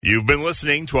You've been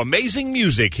listening to amazing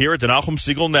music here at the Nachum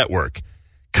Segal Network.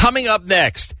 Coming up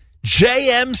next,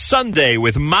 JM Sunday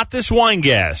with Matis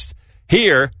Weingast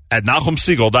here at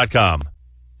NachumSegal.com.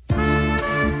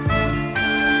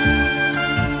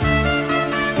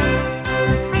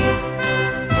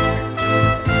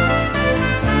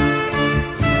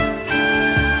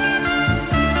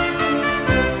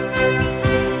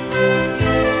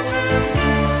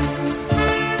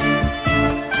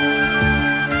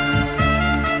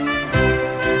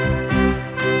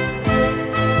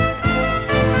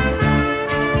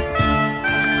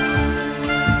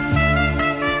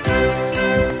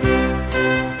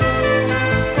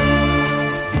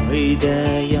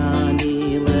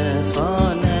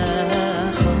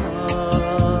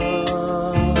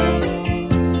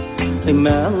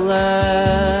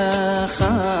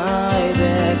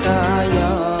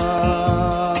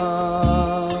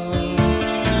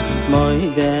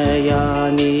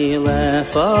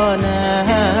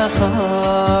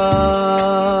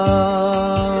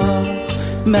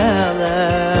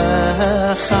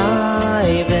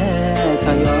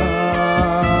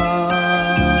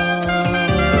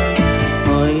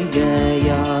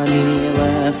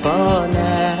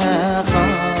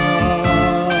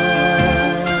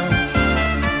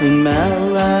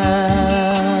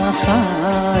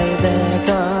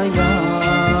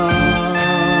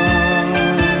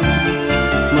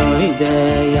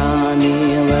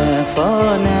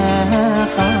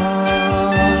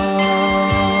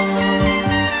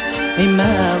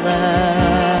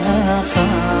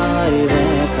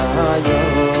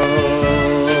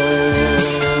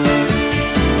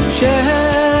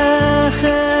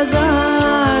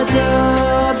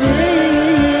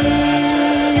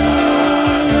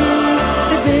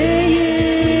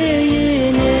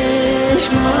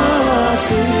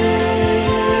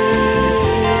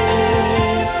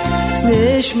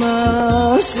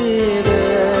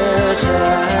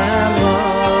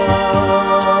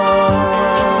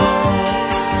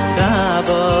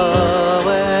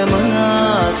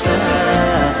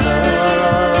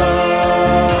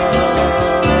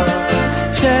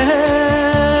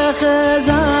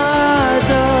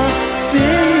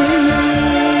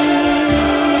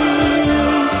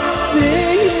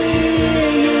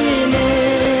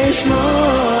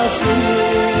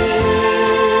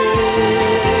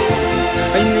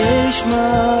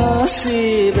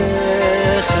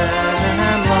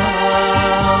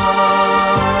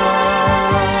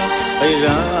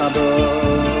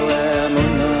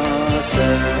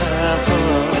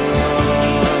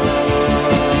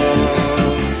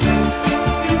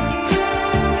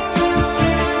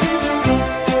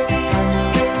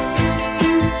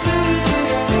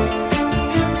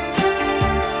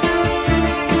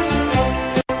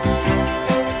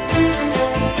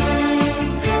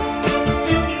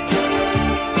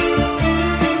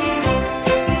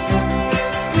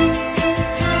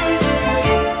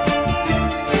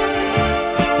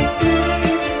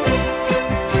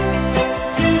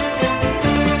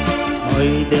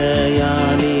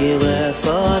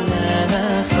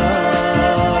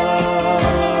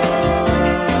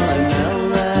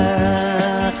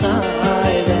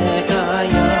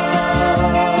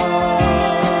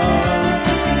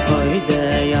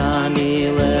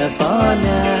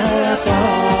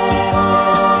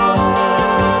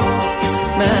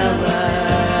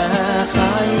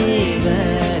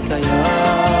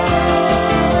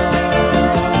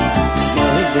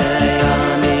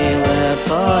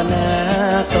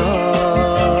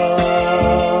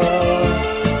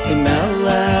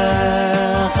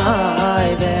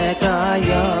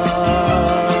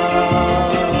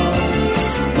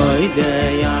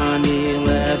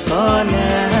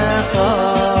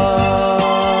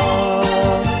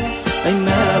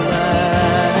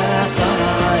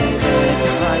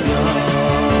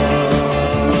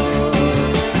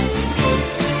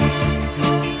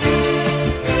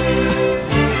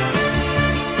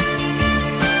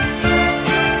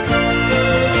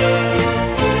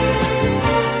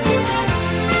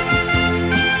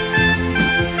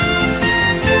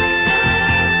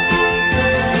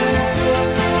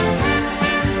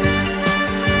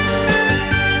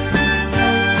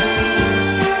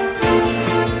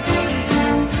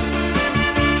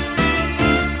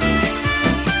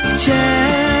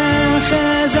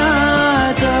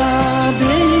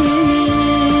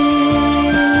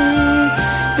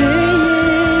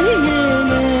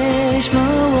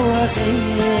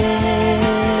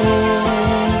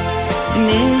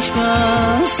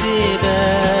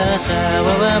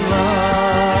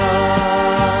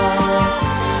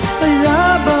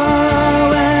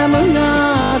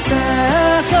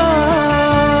 Secha,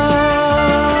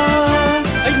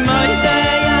 my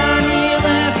day.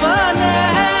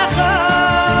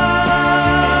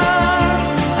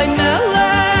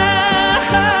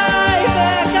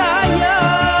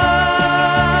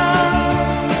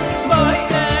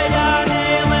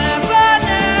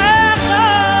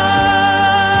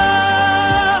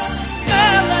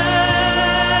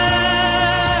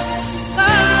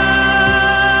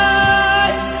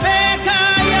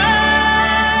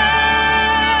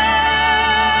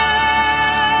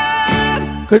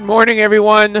 Good morning,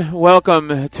 everyone.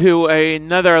 Welcome to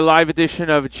another live edition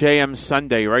of JM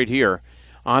Sunday right here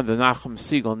on the Nachum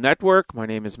Segal Network. My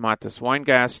name is Matis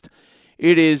Weingast.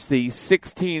 It is the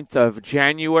 16th of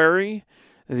January,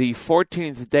 the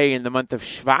 14th day in the month of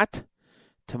Shvat.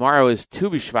 Tomorrow is Tu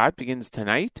B'Shvat, begins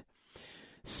tonight.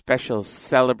 Special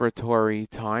celebratory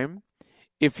time.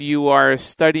 If you are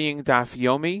studying Daf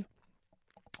Yomi,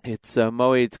 it's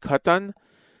Moed Katan,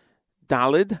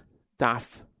 Dalid,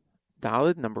 Daf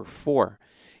Dalid, number 4.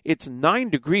 It's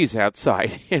 9 degrees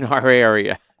outside in our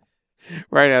area,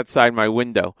 right outside my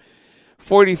window.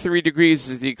 43 degrees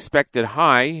is the expected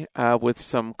high with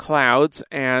some clouds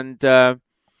and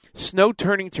snow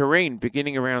turning to rain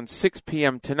beginning around 6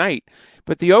 p.m. tonight.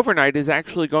 But the overnight is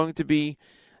actually going to be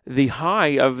the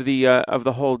high of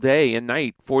the whole day and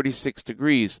night, 46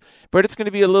 degrees. But it's going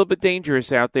to be a little bit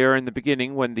dangerous out there in the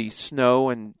beginning when the snow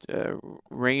and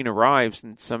rain arrives,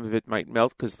 and some of it might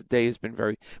melt because the day has been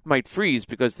might freeze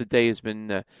because the day has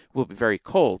been will be very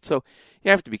cold. So you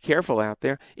have to be careful out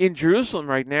there. In Jerusalem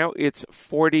right now, it's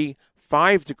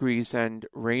 45 degrees and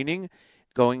raining,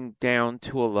 going down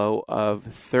to a low of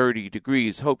 30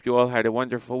 degrees. Hope you all had a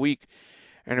wonderful week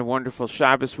and a wonderful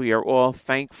Shabbos. We are all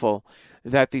thankful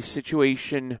that the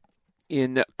situation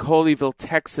in Colleyville,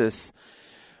 Texas,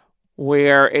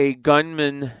 where a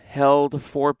gunman held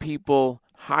 4 people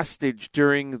hostage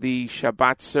during the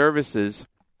Shabbat services,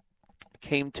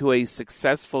 came to a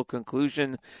successful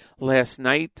conclusion last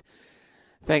night.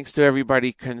 Thanks to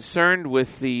everybody concerned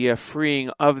with the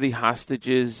freeing of the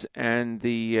hostages and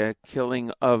the killing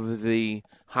of the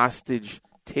hostage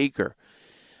taker,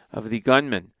 of the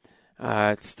gunman.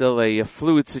 It's still a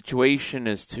fluid situation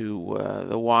as to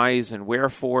the whys and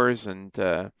wherefores, and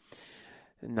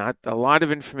not a lot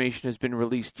of information has been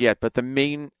released yet. But the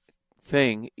main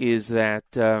thing is that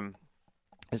the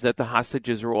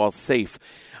hostages are all safe.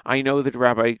 I know that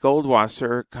Rabbi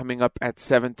Goldwasser, coming up at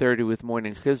 7:30 with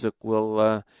Morning Chizuk,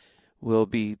 will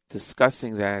be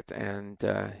discussing that, and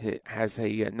has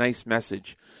a nice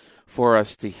message for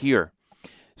us to hear.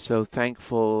 So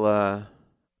thankful.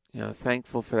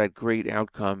 Thankful for that great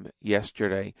outcome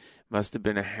yesterday. Must have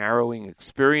been a harrowing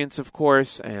experience, of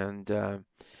course, and,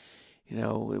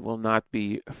 it will not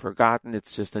be forgotten.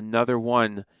 It's just another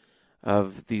one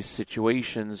of these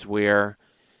situations where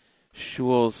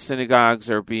shuls, synagogues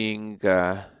are being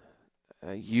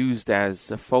used as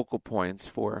focal points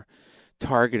for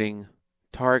targeting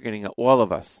all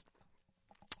of us,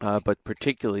 but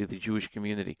particularly the Jewish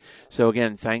community. So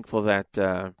again, thankful that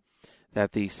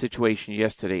the situation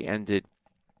yesterday ended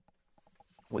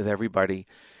with everybody,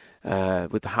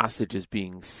 with the hostages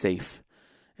being safe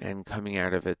and coming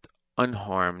out of it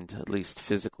unharmed, at least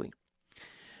physically.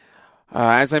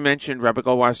 As I mentioned, Rabbi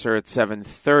Goldwasser at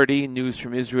 7:30, news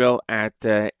from Israel at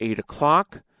 8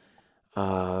 o'clock,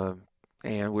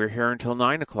 and we're here until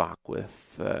 9 o'clock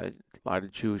with a lot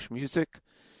of Jewish music,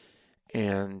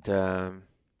 and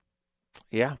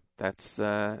That's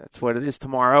what it is.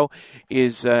 Tomorrow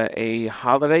is a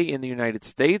holiday in the United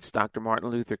States, Dr.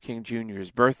 Martin Luther King Jr.'s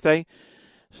birthday.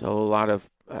 So a lot of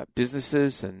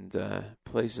businesses and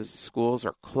places, schools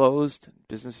are closed,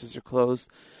 businesses are closed.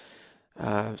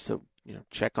 So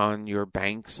check on your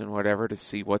banks and whatever to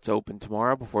see what's open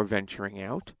tomorrow before venturing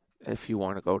out, if you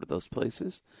want to go to those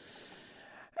places.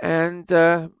 And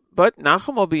but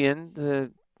Nachum will be in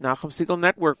the Nachum Segal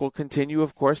Network will continue,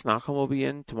 of course. Nachum will be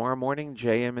in tomorrow morning,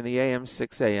 JM in the AM,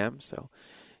 6 a.m. So,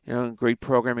 great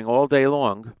programming all day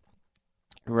long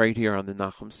right here on the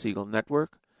Nachum Segal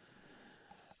Network.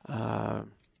 So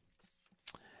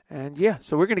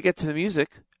we're going to get to the music,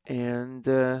 and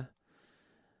we're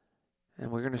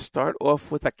going to start off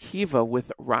with Akiva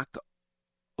with Rak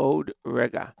Od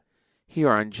Rega here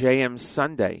on JM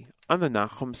Sunday on the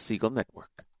Nachum Segal Network.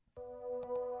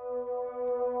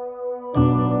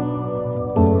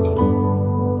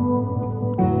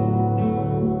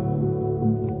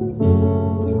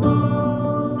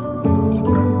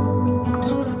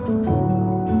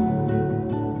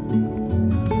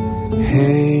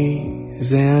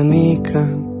 זה אני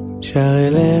כאן, שר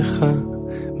אליך,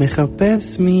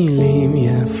 מחפש מילים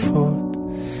יפות,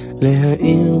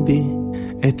 להאיר בי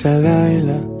את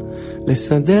הלילה,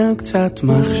 לסדר קצת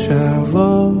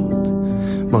מחשבות,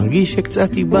 מרגיש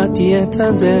שקצת איבדתי את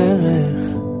הדרך,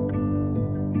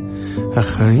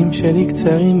 החיים שלי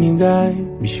קצרים מדי,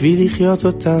 בשביל לחיות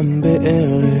אותם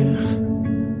בערך.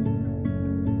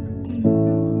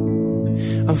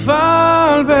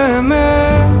 אבל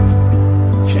באמת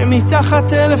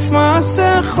שמתחת 1000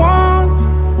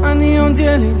 מסכות אני עוד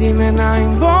ילד עם עיניים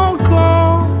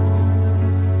בורקות,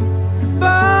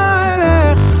 בא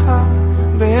אליך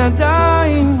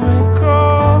בידיים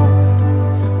ריקות,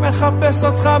 מחפש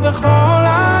אותך בכל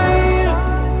העיר,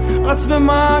 רץ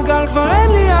במעגל כבר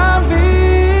אין לי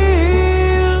אוויר,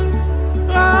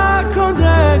 רק עוד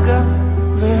רגע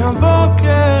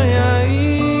והבוקר יאיר.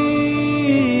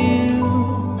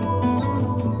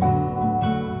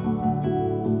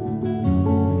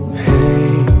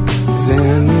 היי, זה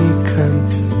אני כאן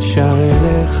שר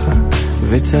אליך,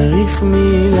 וצריך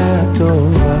מילה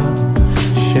טובה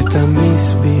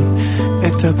שתמיס בי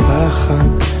את הפחד,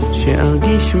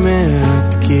 שארגיש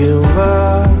מעט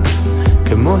קרבה,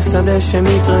 כמו שדה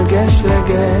שמתרגש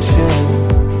לגשם.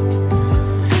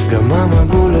 גם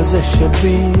המבול הזה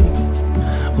שבי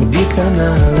עוד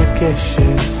ייכנע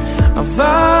לקשת,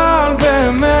 אבל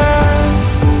באמת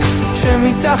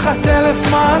שמתחת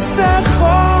 1000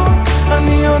 מסכות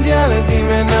אני עוד ילד עם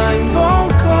עיניים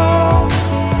בורקות,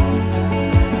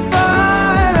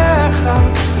 בא אליך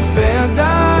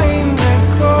בידיים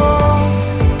ריקות,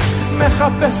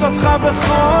 מחפש אותך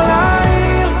בכל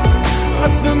העיר,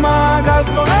 רץ במעגל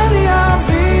כבר אין לי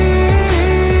אוויר,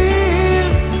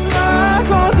 רק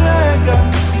עוד רגע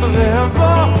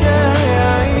והבוקר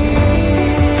יאיר.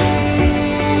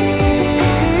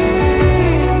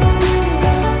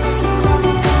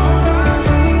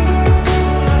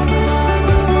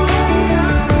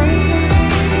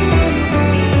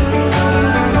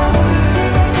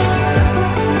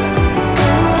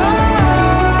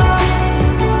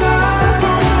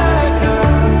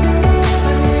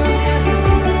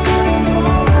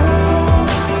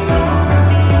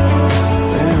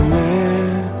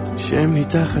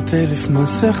 מתחת 1000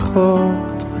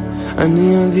 מסכות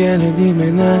אני עוד ילד עם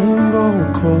עיניים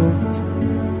בורקות,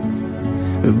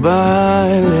 ובא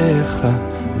אליך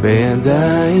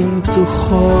בידיים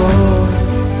פתוחות,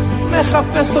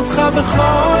 מחפש אותך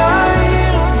בכל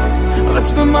העיר,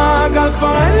 רץ במעגל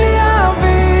כבר אין לי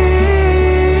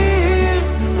אוויר,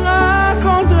 רק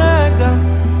עוד רגע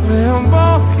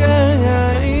והבוקר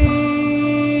יאיר.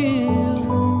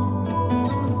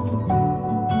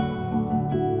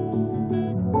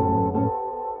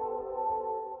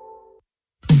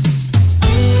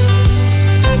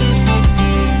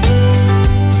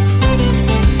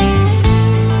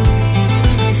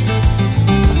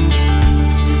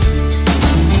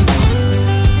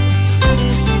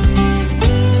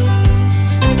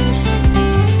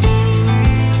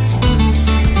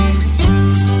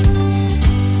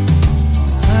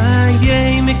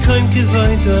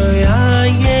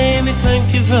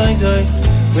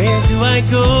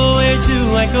 Where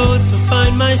do I go to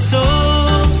find my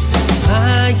soul?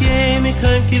 I am a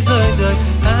conqueror.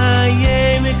 I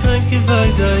am a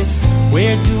conqueror.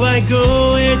 Where do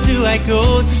I go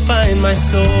to find my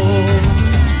soul?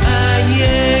 I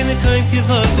am a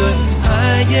conqueror.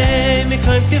 I am a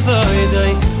conqueror.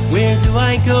 Where do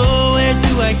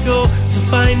I go to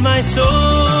find my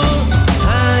soul?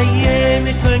 I am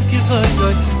a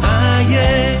conqueror. I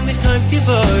am a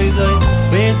conqueror.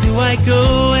 Where do I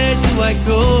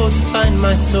go to find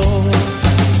my soul?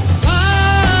 Oh,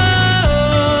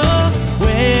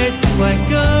 where do I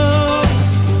go?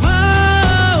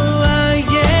 Oh, I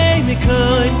am a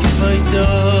conqueror.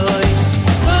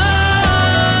 Oh,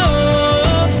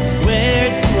 where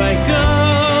do I go?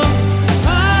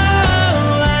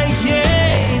 Oh, I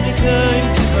am a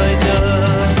conqueror.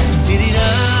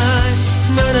 Did-di-da,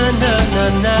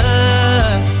 na-na-na-na-na.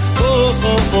 Oh,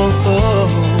 oh, oh, oh.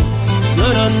 No,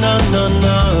 no, no, no,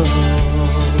 no.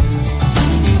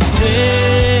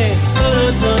 Hey, no,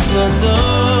 no, no, no.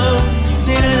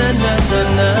 Na, na, na,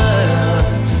 na,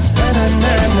 na,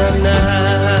 na, na, na.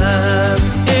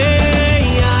 Hey,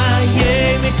 I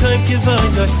am a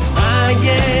conqueror. I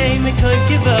am a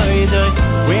conqueror.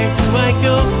 Where do I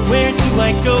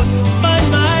go to find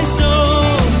my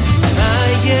soul?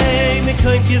 I am a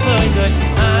conqueror.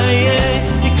 I am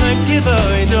a conqueror.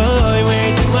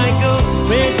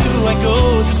 Where do I go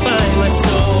to find my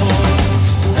soul?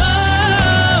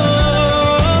 Oh,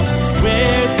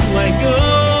 where do I go?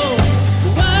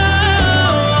 Oh,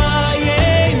 I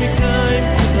am a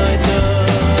conqueror.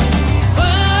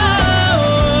 Oh,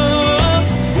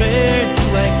 where do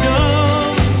I go?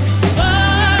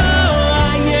 Oh,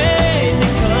 I am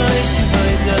a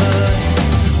conqueror.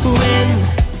 When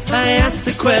I ask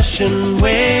the question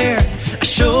where, I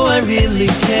show I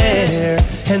really care,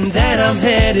 and that I'm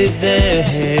headed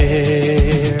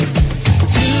there,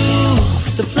 to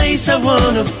the place I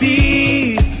wanna be,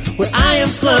 where I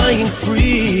am flying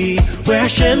free, where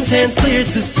Hashem's hand's clear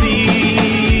to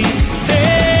see.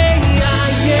 Hey, I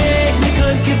am a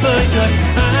conqueror.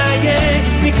 I am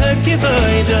a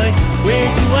conqueror. Where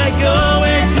do I go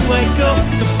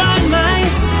to find my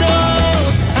soul?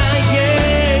 I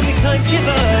am a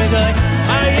conqueror.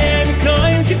 I am a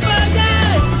conqueror.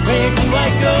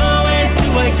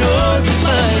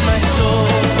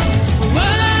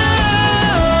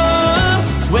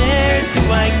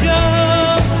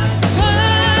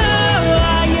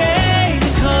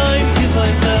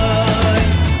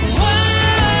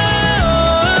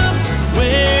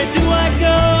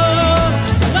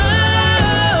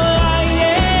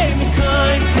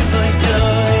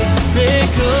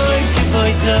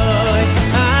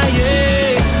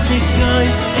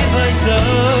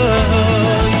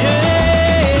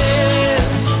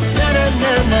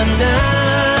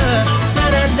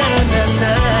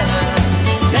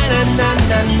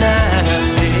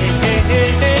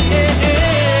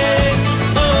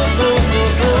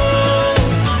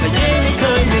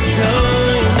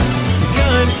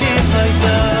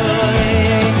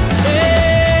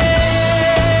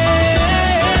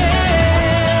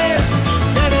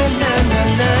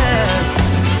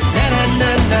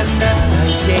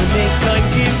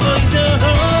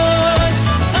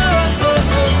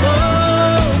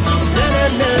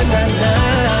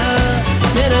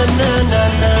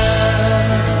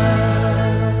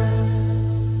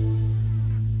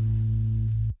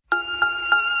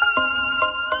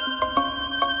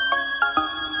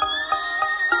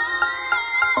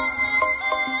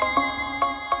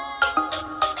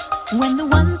 When the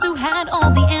ones who had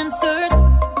all the answers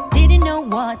didn't know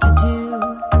what to do,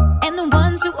 and the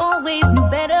ones who always knew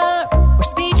better were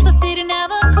speechless, didn't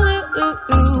have a clue.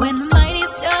 When the mighty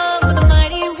stuck with the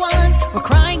mighty ones were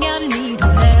crying out in need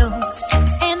of help,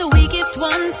 and the weakest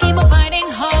ones came up fighting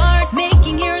hard,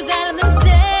 making heroes out of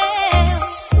themselves.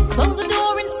 Closed the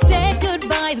door and said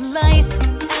goodbye to life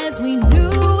as we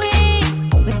knew it,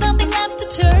 with nothing left to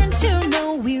turn to,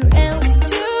 nowhere else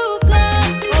to go.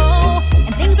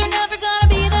 And things are never gonna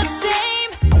be the same,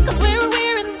 'cause we're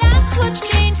aware and that's what's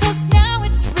changed. 'Cause now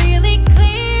it's really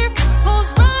clear who's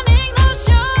running the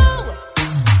show.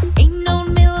 Ain't no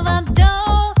Milvado,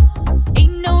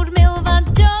 ain't no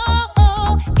Milvado,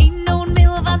 ain't no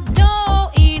Milvado,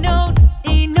 ain't no,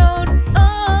 ain't no,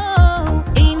 oh,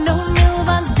 ain't no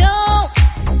Milvado,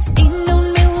 ain't no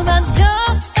Milvado,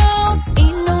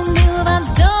 ain't no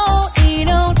Milvado, ain't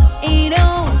no, ain't no.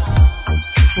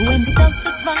 When the dust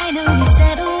is finally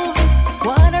settled,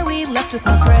 what are we left with,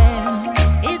 my friends?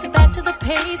 Is it back to the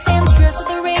pace and stress of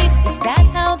the race? Is that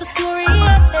how the story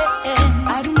ends?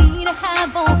 I don't need to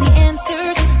have all the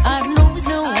answers, I don't always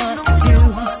know what to do.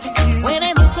 When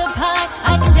I look up high,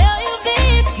 I can tell you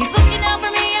this, he's looking out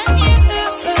for me and you.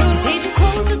 Did you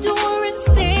close the door and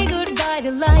say goodbye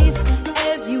to life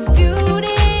as you viewed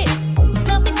it? With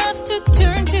nothing left to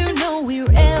turn to, nowhere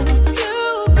else to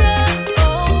go.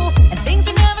 And things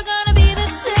are never gonna be the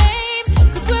same,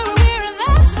 'cause we're aware and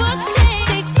that's what's changed.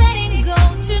 Takes letting go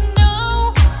to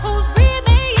know who's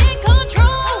really in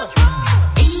control.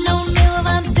 Ain't no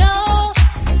Milvado,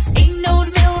 ain't no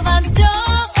Milvado,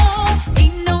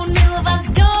 ain't no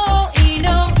Milvado, ain't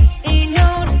no, ain't no,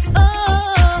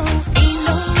 oh, ain't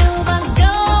no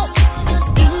Milvado,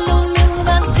 ain't no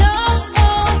Milvado,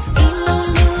 ain't no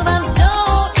Milvado,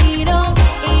 ain't no,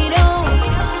 ain't no.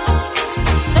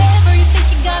 Ever you think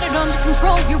you got it under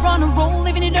control, you're on a roll,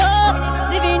 living it up,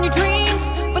 living your dreams,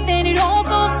 but then it all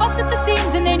goes bust at the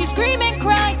seams, and then you scream and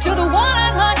cry to the one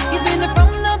on high. He's been there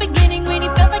from the beginning when you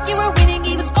felt like you were winning.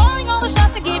 He was calling all the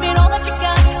shots and giving all that you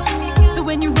got. So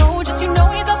when you roll, just you know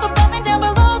he's up above and down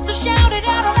below. So shout it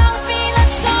out aloud with me,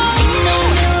 let's go. Ain't no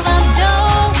Milvado,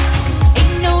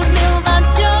 ain't no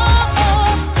Milvado,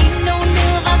 ain't no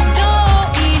Milvado,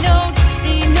 ain't no,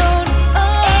 ain't no,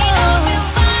 oh, ain't no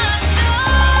Milvado,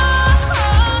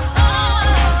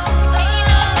 ain't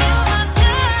no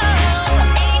Milvado,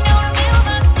 ain't no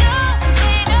Milvado,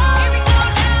 ain't no, here we go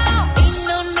now. Ain't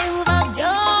no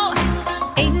Milvado,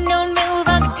 ain't no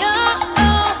Milvado,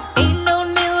 ain't no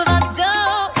Milvado,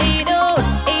 ain't no,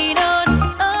 ain't no,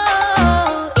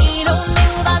 oh, ain't no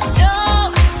Milvado,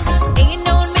 ain't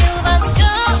no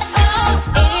Milvado,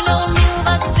 ain't no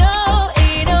Milvado,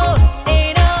 ain't no,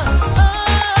 ain't no, oh.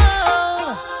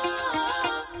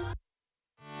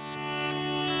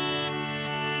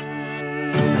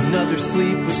 Another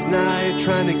sleepless night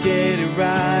trying to get it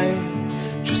right.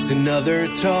 Just another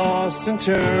toss and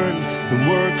turn. Been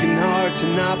working hard to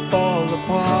not fall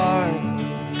apart,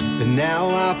 but now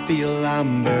I feel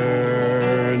I'm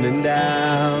burning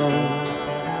down.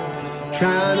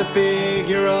 Trying to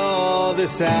figure all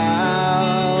this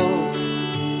out.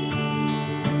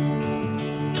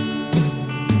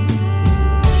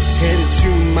 Headed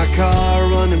to my car,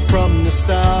 running from the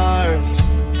stars.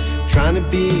 Trying to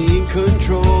be in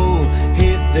control.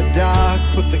 Hit the docks,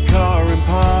 put the car in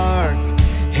park.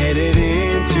 Headed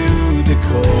into the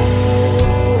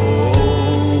cold.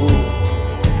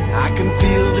 I can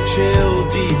feel the chill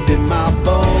deep in my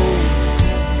bones,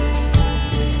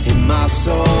 in my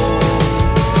soul.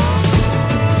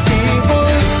 It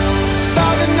was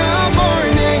 5 in the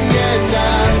morning and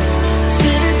I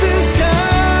stared at the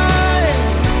sky.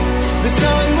 The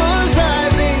sun was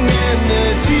rising and the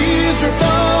tears were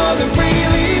falling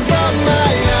freely from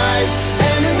my eyes.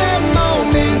 And in that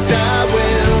moment I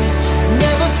will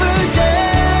never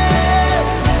forget.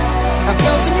 I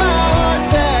felt in my heart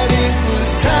that it was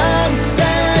time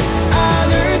that I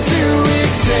learned to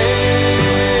accept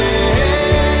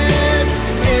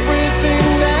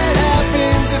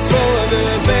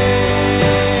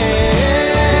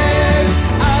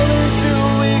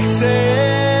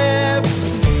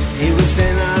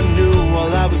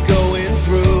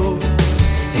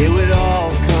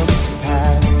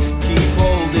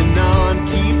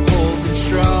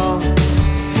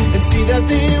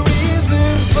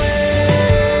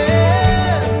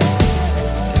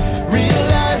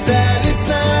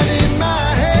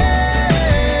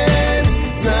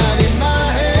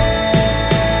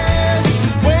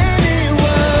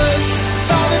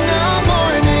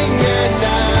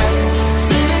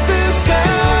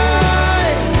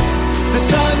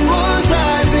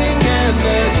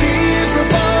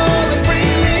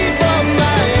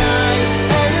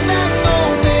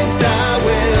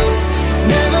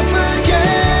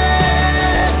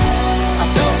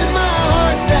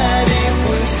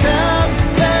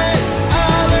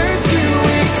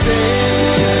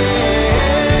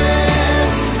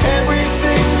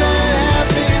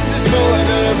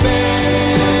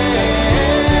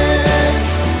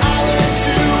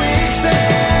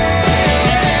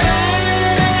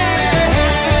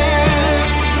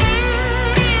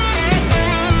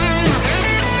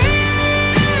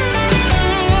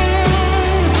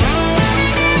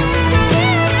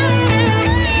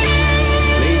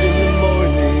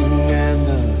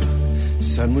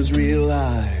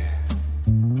lie.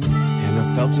 And I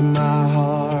felt in my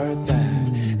heart that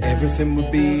everything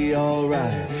would be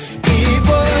alright. It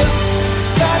was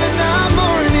 5 in the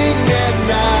morning and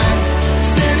I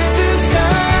stared at the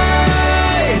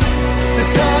sky. The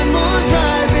sun was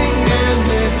rising and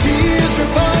the tears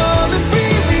were falling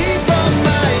freely from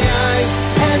my eyes.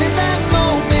 And in that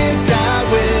moment I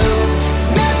will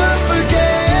never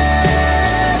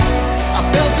forget. I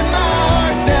felt in my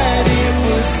heart that it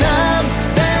was time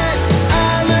that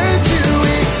I learned to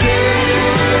accept.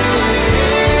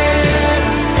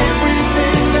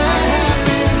 Everything that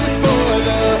happens is for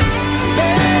the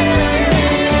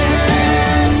best.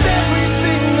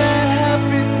 Everything that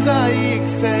happens I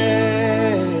accept.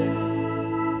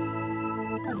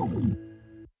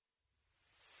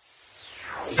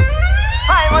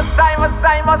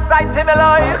 I must say to my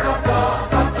life.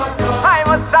 I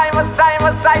must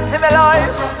say to my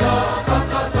life.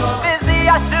 Busy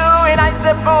as you in I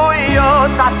say for you,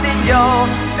 Tati yo.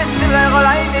 This is the whole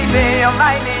idea,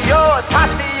 mine yo,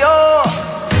 Tati yo.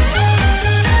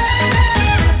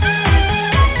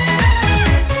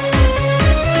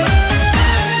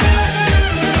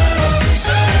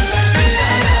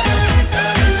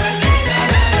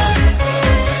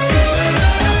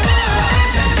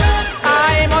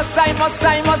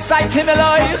 I must say to my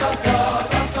life.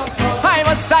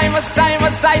 I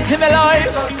must say to my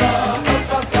life.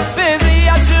 Busy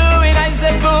as you in I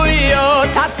say for you,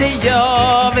 Tati yo.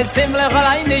 Besimle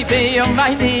galaini be yo,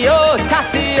 mine yo,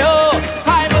 Tati yo. I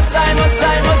must say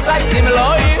to my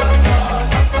life.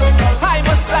 I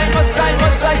must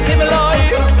say to my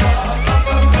life.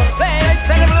 They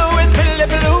say the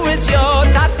blue is yo,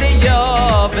 Tati yo.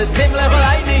 Besimle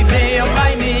galaini be yo,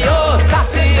 mine yo,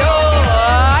 Tati yo.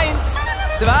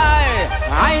 2, 1,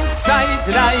 2,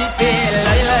 3, 4.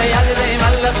 Loila yalidei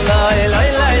malach loy,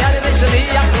 loila yalidei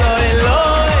shliach loy,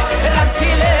 loy.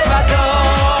 Raki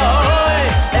levadoy.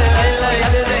 Loila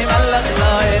yalidei malach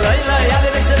loy, loila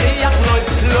yalidei shliach loy,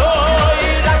 loy.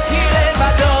 Raki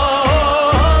levadoy.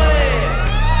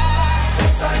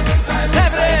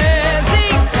 Hebre,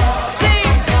 sing,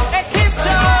 et keep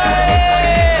joy.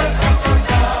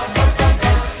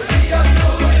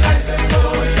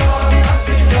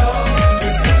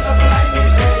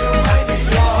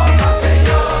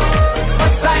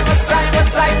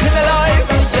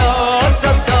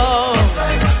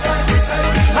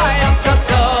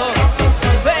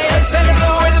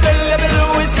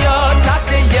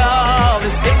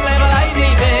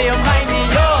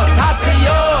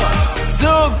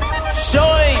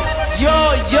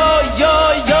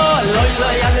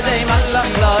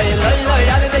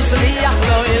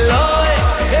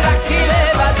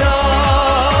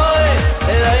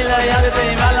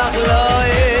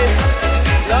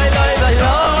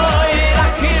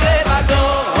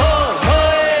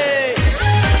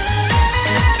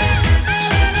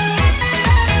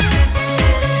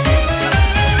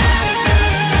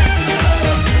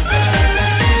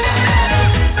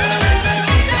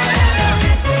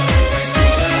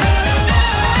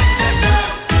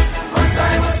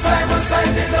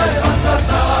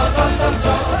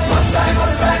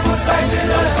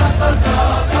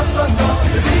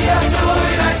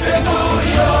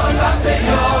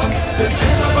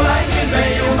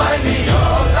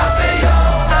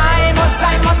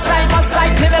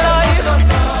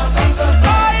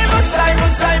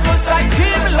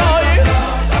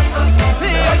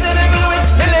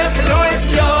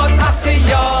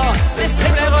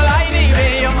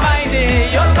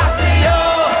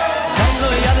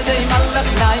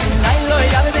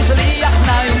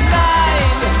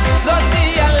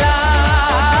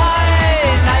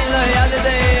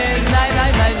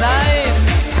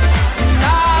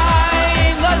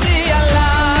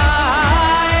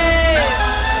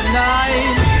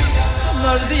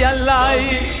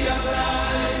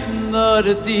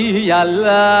 Nordi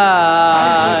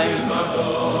alai.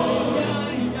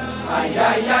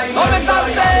 Come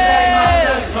tanze.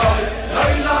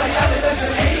 Loy loy ale de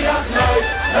shliach loy.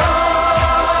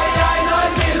 Loy ay noy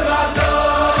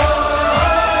milvadoy.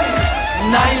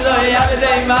 Nein loy ale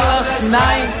de malach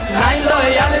nein. Nein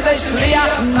loy ale de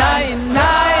shliach nein.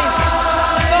 Nein.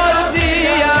 Nordi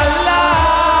alai.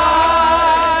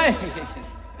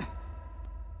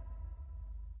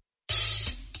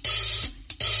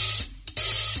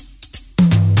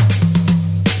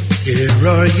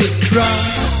 Roar you cry,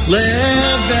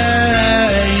 living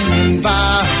in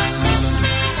bars.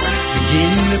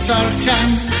 Begin the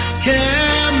talking,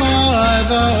 come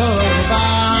over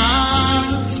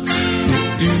bars.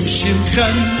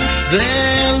 Shimchan,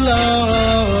 velo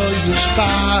you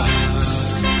spars.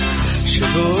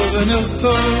 Shavur and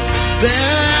Ucho,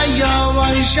 Be'yo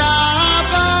and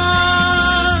Shabbat.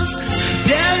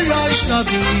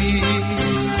 Savi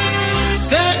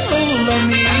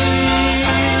Ve'olami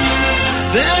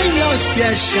Ve'yos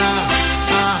Yesha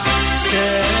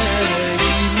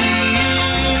Seimi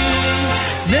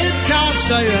Mitar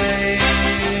Sayrei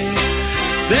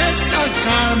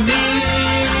Ve'sakami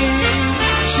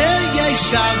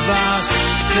Sheyeshavas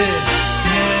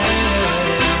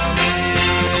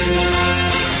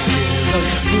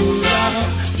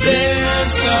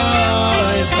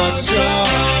Besoy Fatso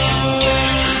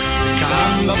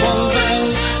Kamba Bovel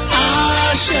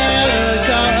Asher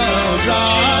Karora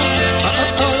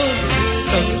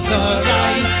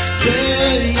Sarai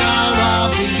Beyawa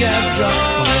V'Yevra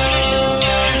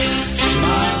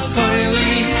Shema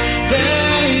Koili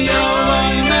Beyawa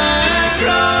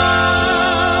Mekra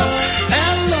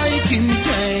Eloi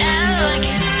Kintain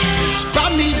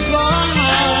Bamidbar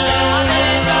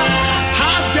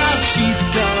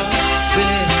Hadashita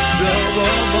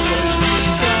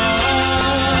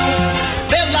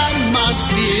Belan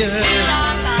Masvir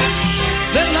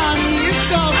Belan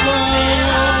Yisava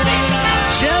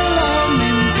Shalom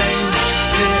in pain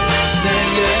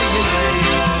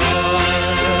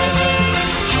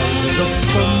Hold up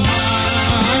for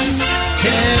mine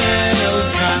Kel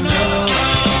Kano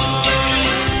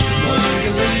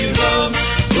Moilivo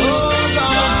Bova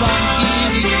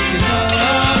Bangiri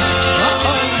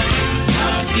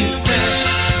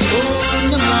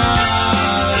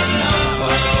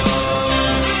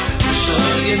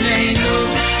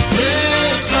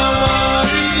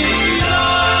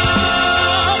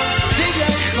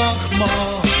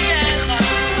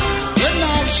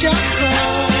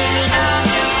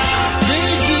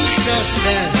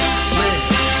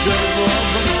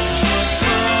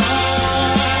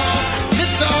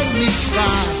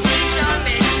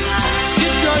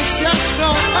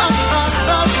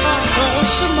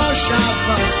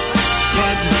Shabbos,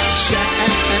 but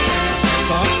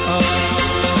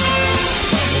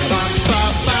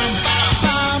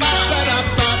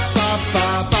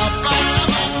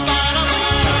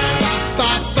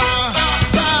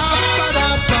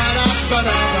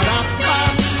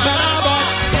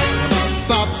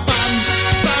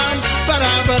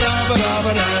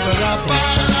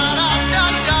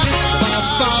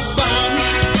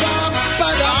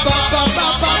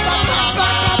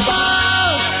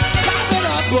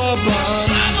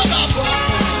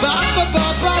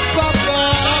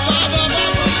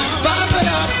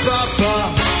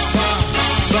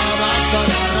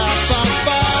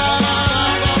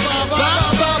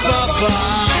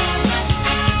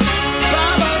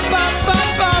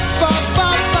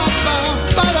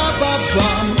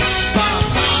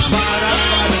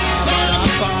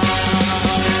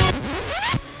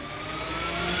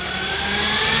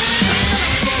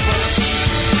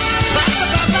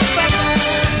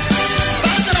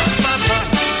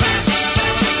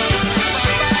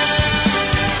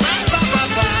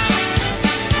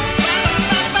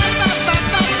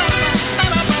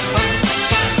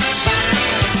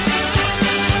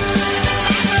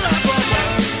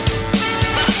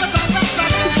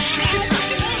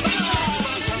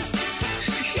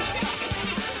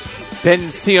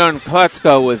Ben Sion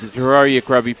Klotzko with Gerard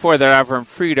Yikra. Before that, Avram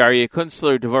Fried, Aryeh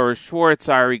Kunstler, Devorah Schwartz,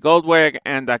 Ari Goldwag,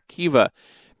 and Akiva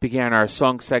began our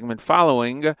song segment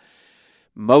following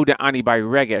Moda Ani by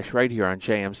Regesh right here on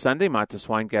JM Sunday. Matis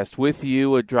Weingast with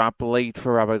you. A drop late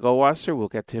for Rabbi Goldwasser. We'll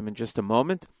get to him in just a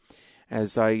moment.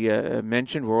 As I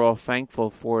mentioned, we're all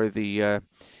thankful for the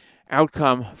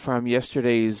outcome from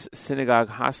yesterday's synagogue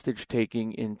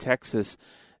hostage-taking in Texas,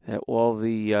 that all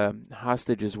the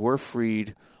hostages were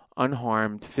freed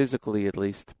unharmed, physically at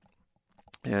least.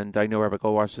 And I know Rabbi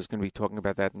Goldwasser is going to be talking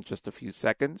about that in just a few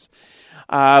seconds.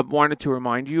 Wanted to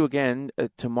remind you again,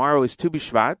 tomorrow is Tu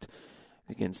B'Shvat,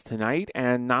 begins tonight,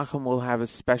 and Nachum will have a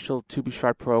special Tu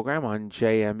B'Shvat program on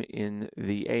JM in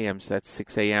the AM, so that's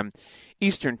 6 a.m.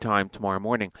 Eastern Time tomorrow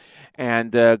morning.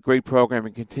 And great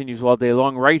programming continues all day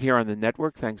long right here on the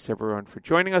network. Thanks everyone for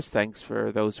joining us. Thanks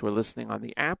for those who are listening on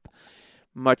the app.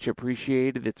 Much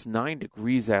appreciated. It's 9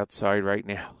 degrees outside right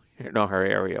now in our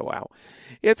area. Wow.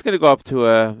 It's going to go up to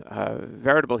a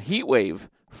veritable heat wave.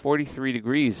 43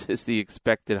 degrees is the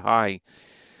expected high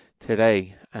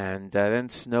today, and then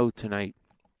snow tonight.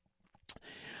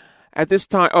 At this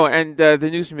time, the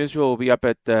news from Israel will be up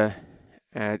at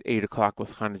 8 o'clock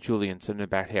with Chana Julian, so in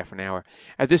about half an hour.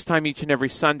 At this time, each and every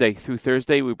Sunday through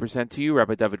Thursday, we present to you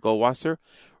Rabbi David Goldwasser.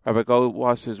 Rabbi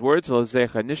Goldwasser's words,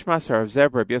 Lezecha Nishmas Harav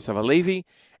Zeb Rabbi Yosef Alevi,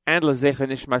 and Lezecha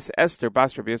Nishmas Esther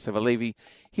Bas Rabbi Yosef Alevi.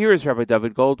 Here is Rabbi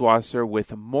David Goldwasser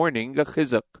with Morning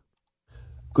Chizuk.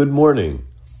 Good morning.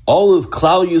 All of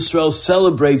Klal Yisrael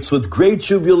celebrates with great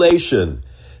jubilation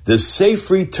the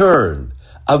safe return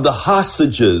of the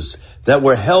hostages that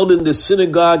were held in the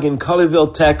synagogue in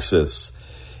Colleyville, Texas.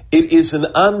 It is an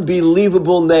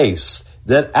unbelievable nace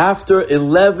that after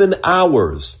 11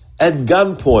 hours at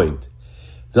gunpoint,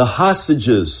 the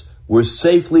hostages were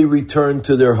safely returned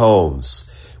to their homes.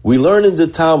 We learn in the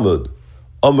Talmud,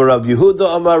 Amar Rav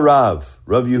Yehuda Amar Rav.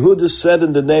 Rav Yehuda said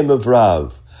in the name of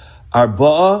Rav,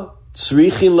 Arba'a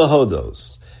tzrichin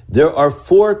lahodos. There are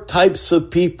 4 types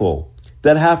of people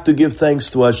that have to give thanks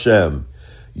to Hashem.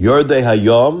 Yordei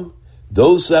Hayom,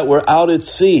 those that were out at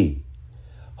sea.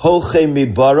 Holchei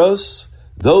Midbaros,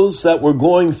 those that were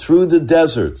going through the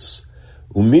deserts.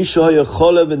 Umisha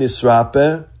Hayacholev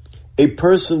v'nisrape, a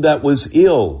person that was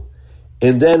ill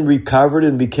and then recovered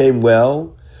and became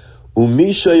well.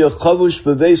 Umisha Yachavush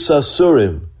Beveis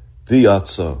Asurim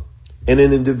v'yatza, and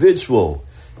an individual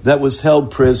that was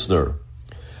held prisoner.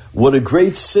 What a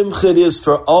great simcha it is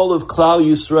for all of Klal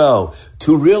Yisrael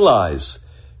to realize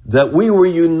that we were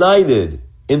united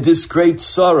in this great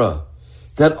sorrow,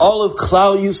 that all of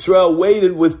Klal Yisrael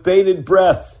waited with bated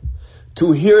breath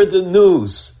to hear the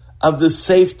news of the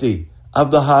safety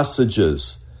of the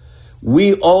hostages.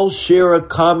 We all share a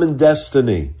common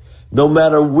destiny, no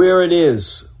matter where it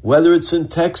is, whether it's in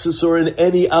Texas or in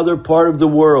any other part of the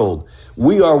world.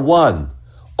 We are one.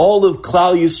 All of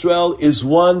Klal Yisrael is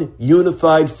one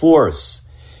unified force.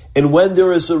 And when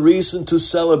there is a reason to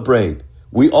celebrate,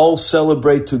 we all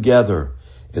celebrate together.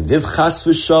 And if chas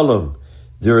v'shalom,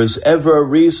 there is ever a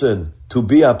reason to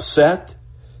be upset,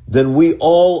 then we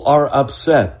all are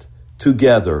upset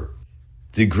together.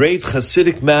 The great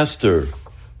Hasidic master,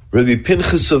 Rabbi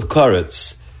Pinchas of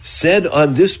Koretz, said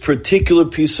on this particular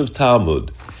piece of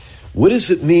Talmud, what does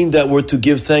it mean that we're to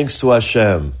give thanks to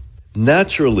Hashem?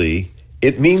 Naturally,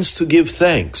 it means to give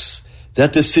thanks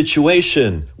that the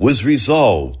situation was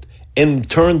resolved and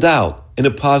turned out in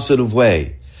a positive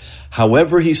way.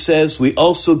 However, he says we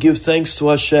also give thanks to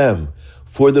Hashem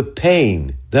for the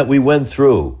pain that we went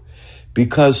through,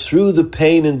 because through the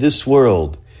pain in this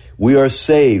world, we are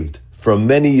saved from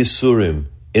many Yisurim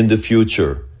in the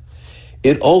future.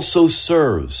 It also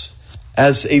serves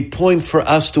as a point for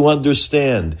us to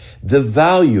understand the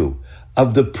value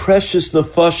of the precious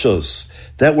nefashos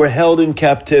that were held in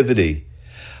captivity,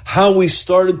 how we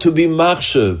started to be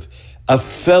machshav, a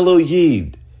fellow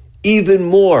Yid, even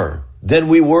more than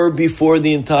we were before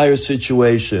the entire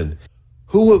situation.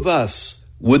 Who of us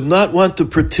would not want to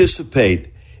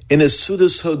participate in a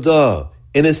Sudas Hodah,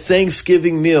 in a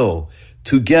Thanksgiving meal,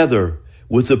 together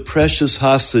with the precious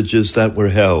hostages that were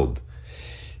held?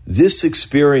 This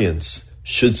experience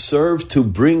should serve to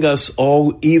bring us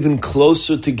all even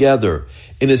closer together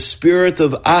in a spirit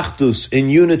of achdus, in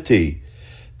unity,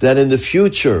 that in the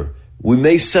future we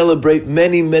may celebrate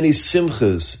many, many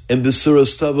simchas and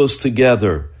besuros tavos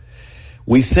together.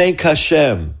 We thank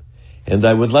Hashem, and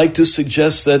I would like to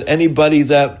suggest that anybody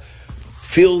that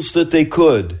feels that they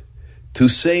could, to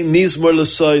say Mizmor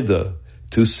L'Soida,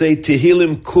 to say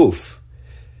Tehillim Kuf,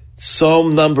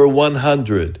 Psalm number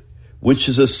 100, which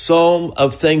is a psalm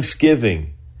of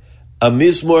thanksgiving, a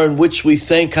mizmor in which we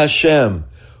thank Hashem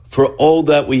for all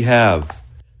that we have.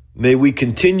 May we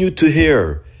continue to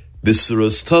hear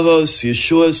Besuros Tavos,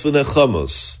 Yeshuas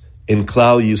v'Nechamos in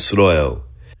Klal Yisrael.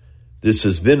 This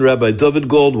has been Rabbi David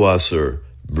Goldwasser,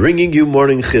 bringing you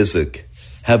Morning Chizuk.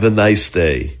 Have a nice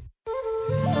day.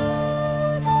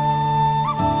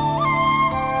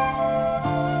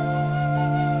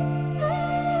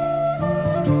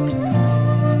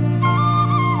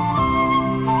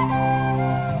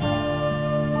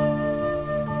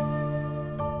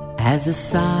 As a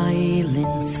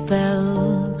silence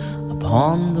fell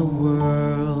upon the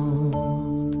world,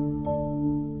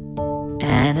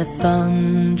 and a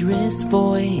thunderous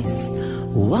voice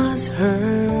was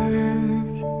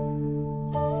heard,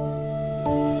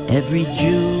 every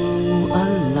Jew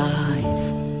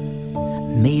alive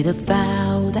made a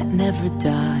vow that never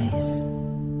dies,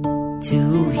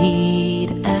 to heed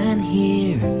and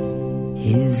hear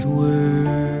his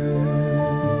word.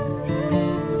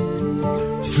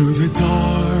 Through the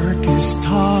darkest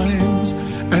times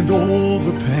and all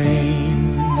the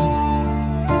pain,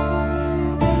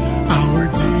 our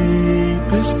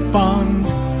deepest bond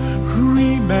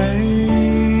remains.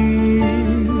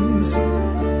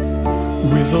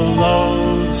 With a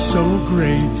love so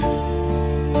great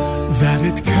that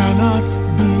it cannot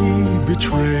be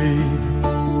betrayed,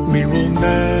 we will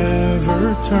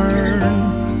never turn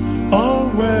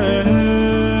away.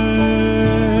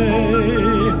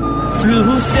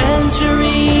 Through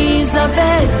centuries of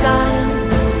exile,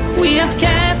 we have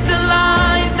kept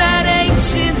alive that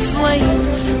ancient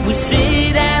flame. We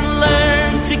sit and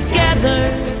learn together,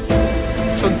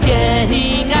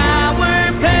 forgetting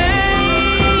our pain.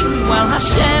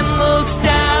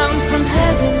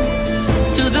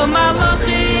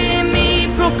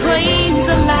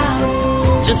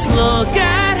 Just look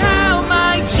at how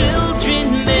my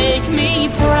children make me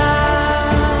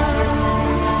proud.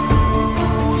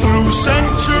 Through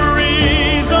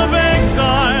centuries of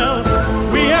exile,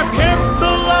 we have kept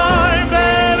alive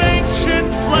that ancient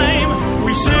flame.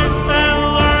 We sit and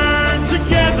learn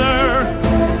together,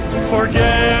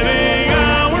 forgetting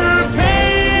our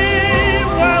pain,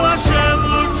 while Hashem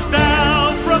looks down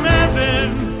from heaven.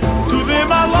 To the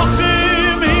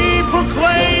Malachim he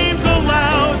proclaims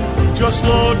aloud, just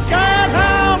look at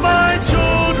how my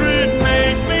children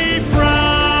make me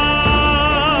proud.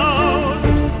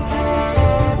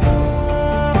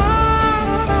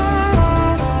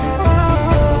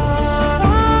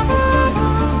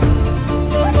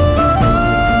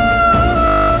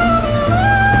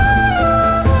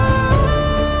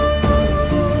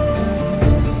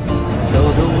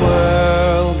 Though the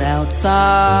world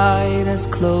outside has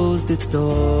closed its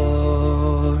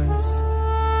doors,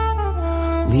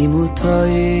 Limud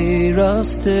Torah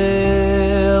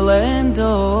still endures.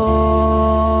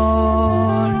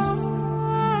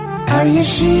 Our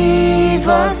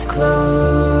yeshivas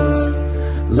closed,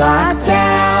 locked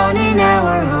down in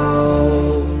our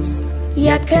homes,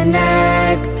 yet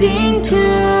connecting to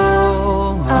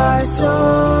our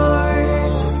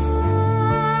source.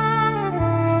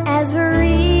 As we're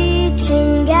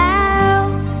reaching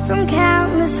out from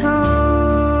countless homes,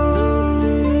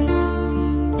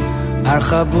 our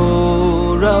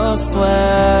chabura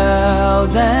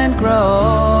swelled and grown,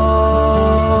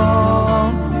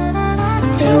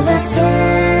 till the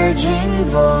surging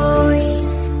voice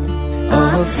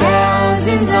of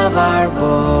thousands of our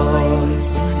boys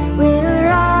will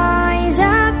rise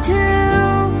up to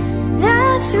the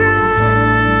throne.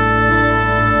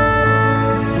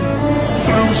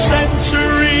 Through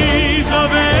centuries of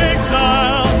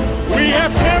exile, we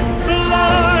have kept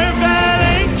alive that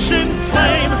ancient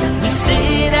flame. We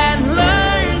sit and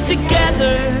learn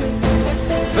together,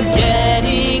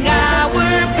 forgetting our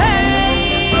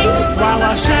pain, While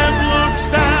Hashem looks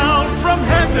down from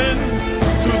heaven,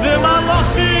 to the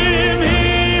Malachim he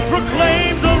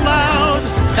proclaims aloud,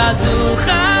 Chazu,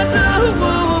 chazu,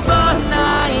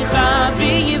 bonai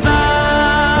chavivai.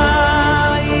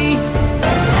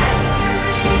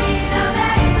 Centuries of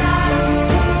exile,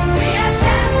 we have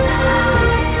kept alive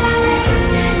that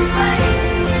ancient flame.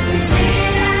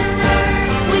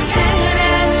 We sit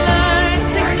and learn,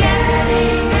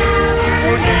 Forgetting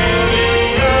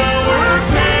forgetting our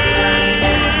pain.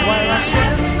 while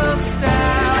Hashem looks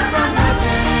down from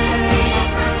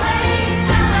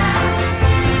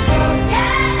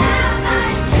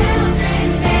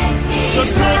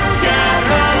Just look at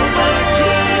how my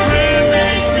children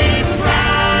make me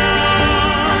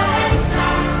proud.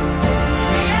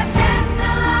 we have kept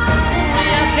alive. We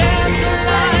have kept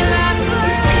alive that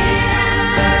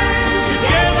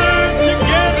Together,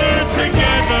 together,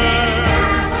 together.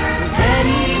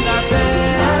 forgetting our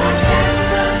pain.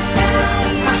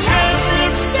 Hashem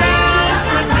looks down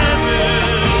from heaven.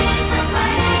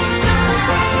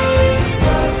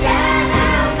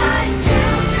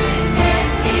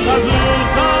 Chazu,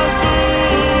 chazu,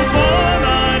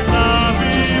 bonai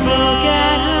Look chavivai.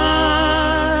 at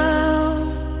how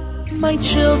my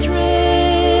children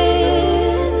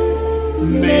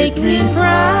make me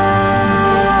proud.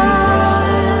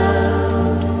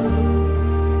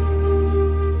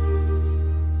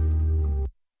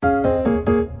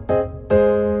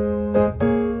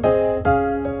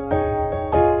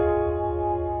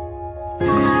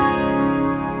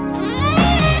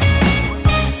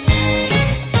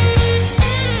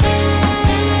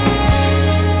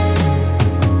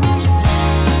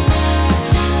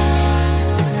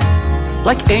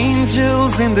 Like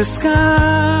angels in the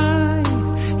sky,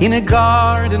 in a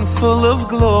garden full of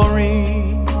glory,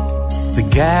 the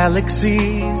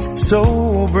galaxies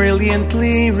so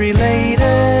brilliantly related,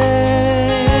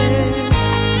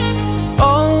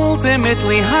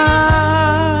 ultimately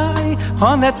high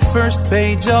on that first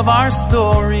page of our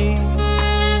story,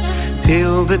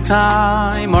 till the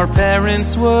time our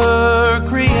parents were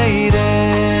created.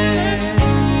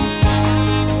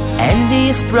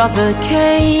 Envious brother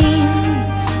came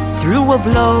through a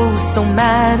blow so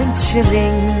mad and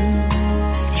chilling.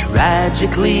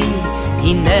 Tragically,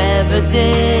 he never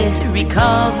did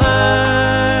recover.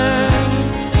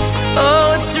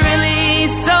 Oh, it's really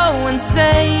so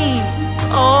insane,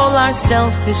 all our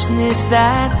selfishness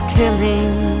that's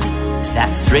killing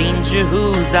that stranger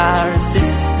who's our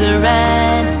sister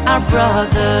and our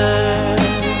brother.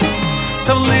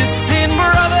 So listen,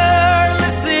 brother,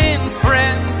 listen,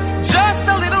 friend, just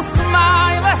a little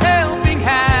smile, a helping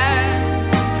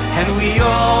hand, and we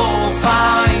all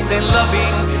find a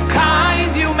loving, kind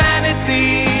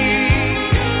humanity.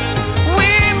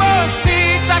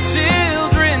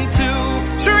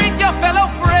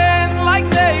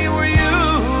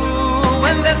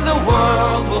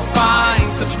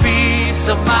 such peace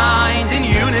of mind and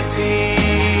unity.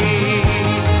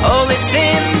 Oh,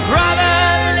 listen, brother,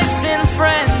 listen,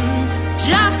 friend.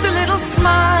 Just a little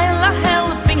smile, a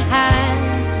helping hand,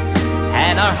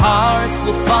 and our hearts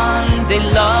will find a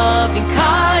loving,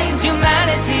 kind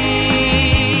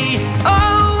humanity.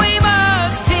 Oh, we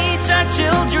must teach our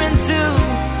children to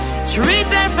treat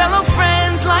their fellow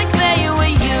friends like they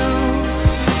were you,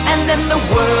 and then the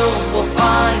world will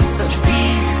find such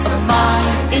peace of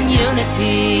mind in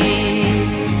unity.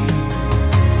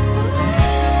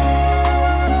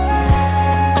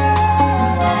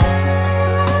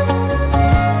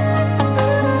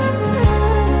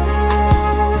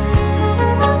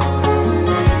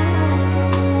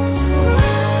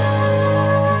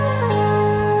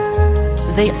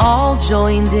 They all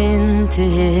joined in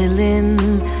Tehillim,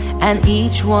 and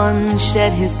each one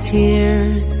shed his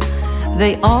tears.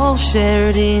 They all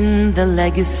shared in the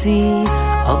legacy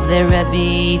of their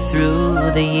Rebbe through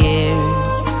the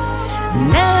years.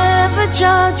 Never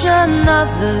judge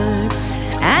another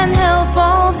and help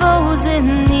all those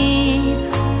in need.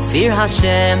 Fear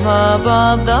Hashem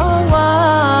above the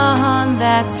one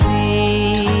that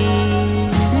sees.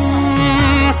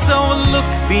 So look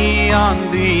beyond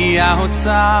the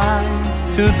outside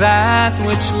to that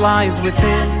which lies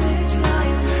within.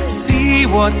 See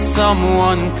what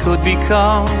someone could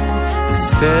become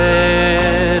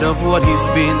instead of what he's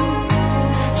been.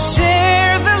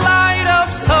 Share the light of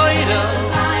Torah,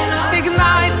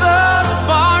 ignite the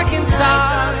spark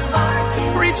inside.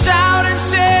 Reach out and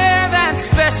share that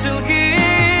special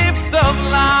gift of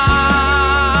life.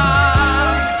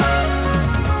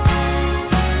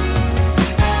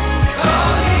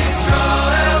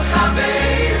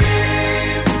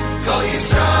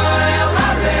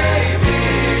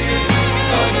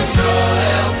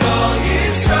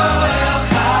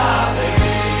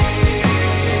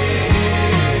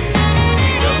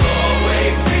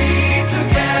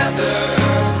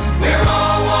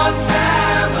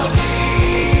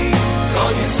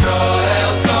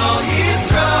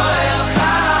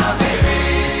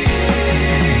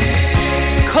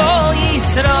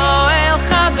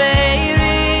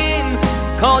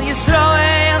 Kol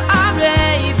Yisrael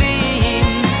Areivim,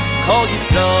 Kol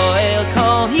Yisrael,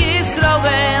 Kol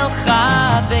Yisrael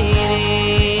Chaverim.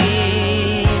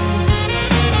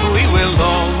 We will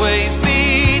always be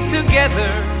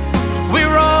together.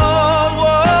 We're all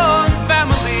one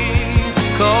family.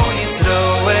 Kol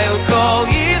Yisrael, Kol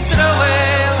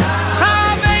Yisrael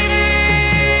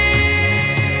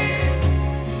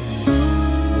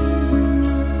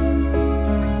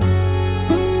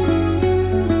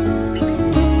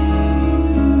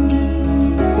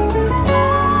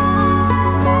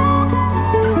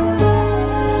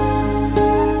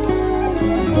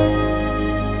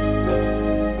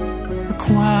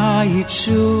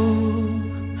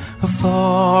a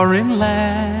foreign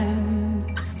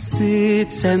land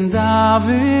sits and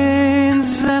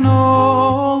davens an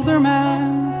older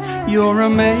man. You're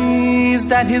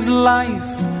amazed at his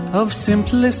life of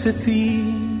simplicity,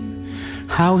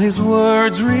 how his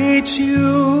words reach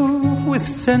you with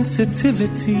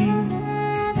sensitivity,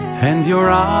 and your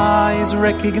eyes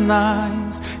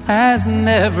recognize as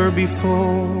never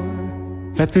before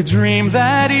that the dream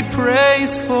that he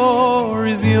prays for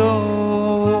is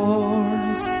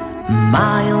yours.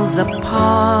 Miles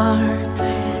apart,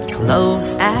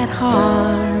 close at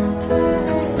heart,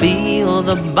 feel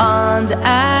the bond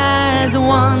as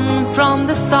one from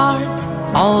the start.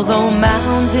 Although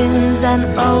mountains and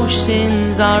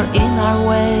oceans are in our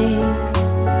way,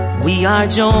 we are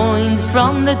joined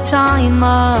from the time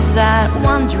of that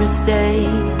wondrous day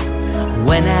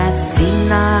when at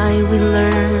Sinai we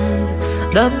learned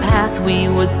the path we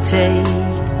would take,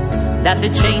 that the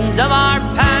chains of our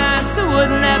past would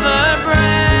never break.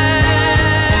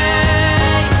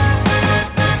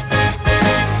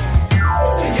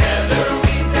 Together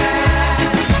we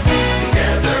dance,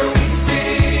 together we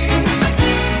sing,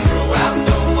 throughout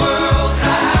the world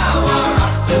how our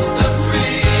achdus does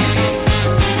ring.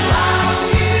 Klal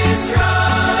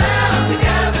Yisrael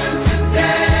together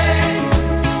today,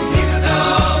 even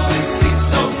though it seems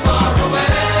so far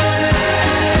away.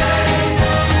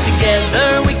 Together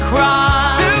we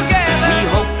cry, Together we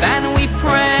hope and we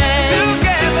pray.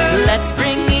 Together Let's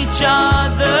bring each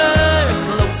other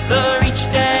closer each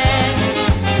day.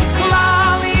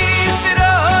 Klal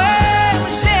Yisrael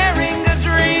sharing a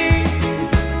dream,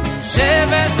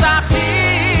 Sheves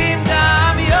Achim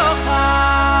Dam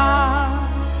Yochad.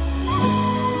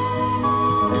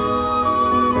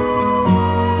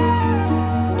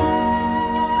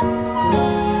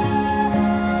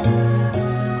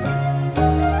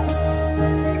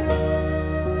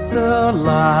 The the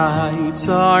lights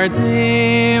are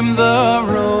dim, the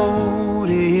road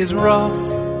is rough.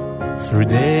 Through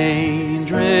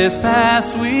dangerous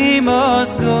paths we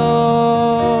must go.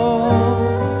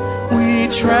 We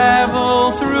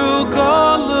travel through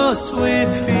Golus with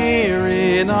fear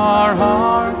in our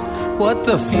hearts. What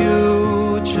the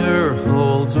future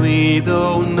holds we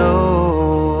don't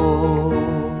know.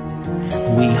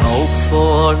 We hope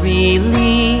for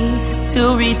release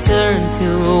to return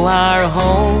to our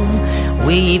home.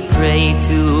 We pray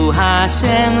to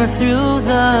Hashem through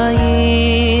the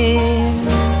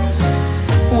years.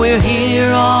 We're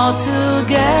here all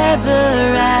together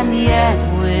and yet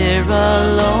we're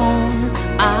alone.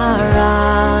 Our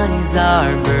eyes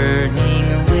are burning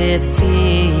with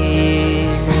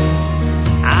tears.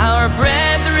 Our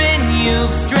brethren,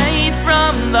 you've strayed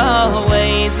from the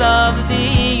ways of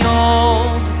the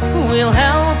old. We'll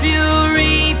help you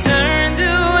return,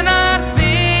 do not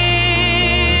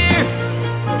fear.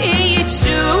 Each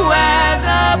Jew has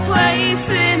a place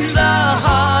in the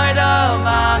heart of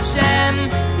Hashem.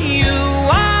 You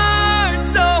are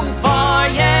so far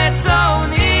yet so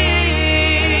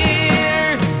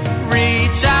near.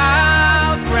 Reach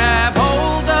out, grab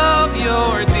hold of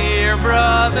your dear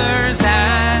brother's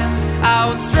hand,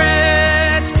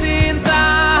 outstretched in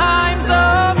times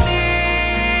of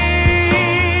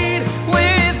need.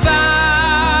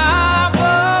 Without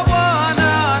one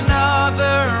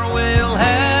another we'll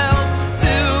help,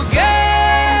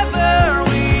 together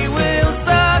we will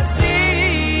succeed.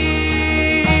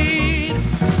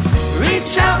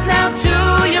 Reach out now to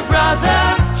your brother,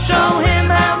 show him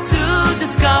how to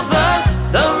discover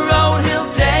the road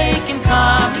he'll take in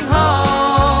coming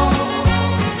home.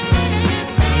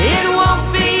 It won't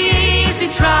be easy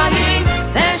trying,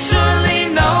 there's surely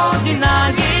no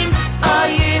denying. A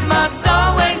yid must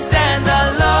always stand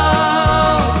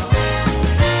alone.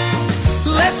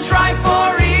 Let's try for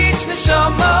each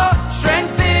neshama,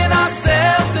 strengthen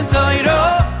ourselves in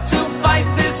Torah to fight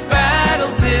this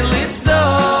battle till it's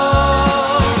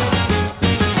done.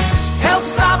 Help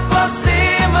stop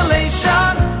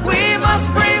assimilation, we must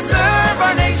preserve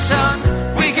our nation.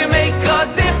 We can make a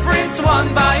difference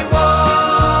one by one.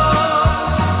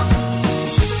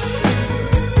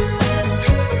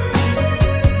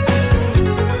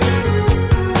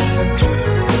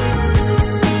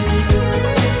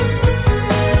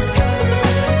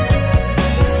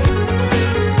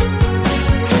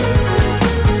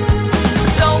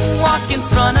 Don't walk in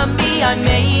front of me, I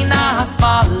may not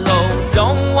follow.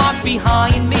 Don't walk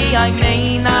behind me, I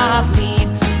may not lead.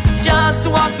 Just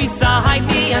walk beside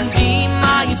me and be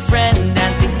my friend,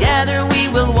 and together we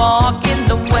will walk in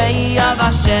the way of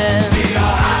Hashem.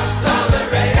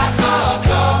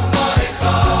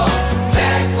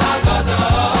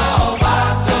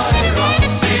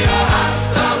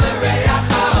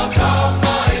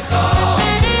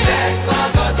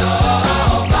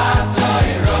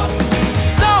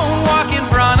 Don't walk in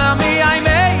front of me, I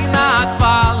may not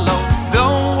follow.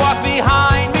 Don't walk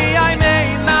behind me, I may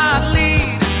not lead.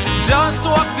 Just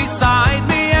walk beside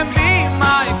me and be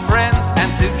my friend,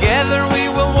 and together we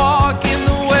will walk in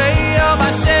the way of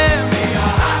Hashem.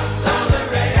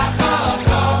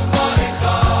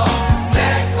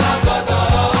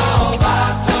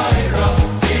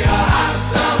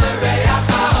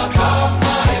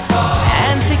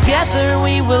 And together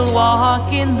we will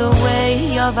walk in the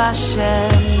way of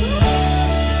Hashem.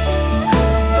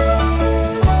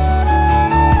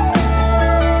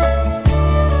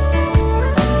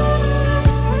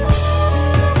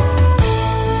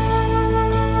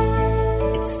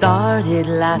 It started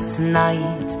last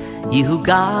night. You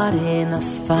got in a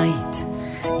fight.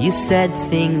 You said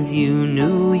things you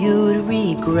knew you'd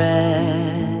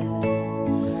regret.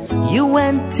 You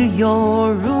went to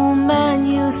your room and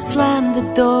you slammed the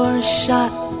door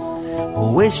shut,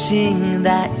 wishing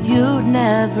that you'd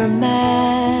never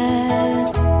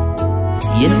met.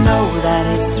 You know that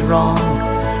it's wrong.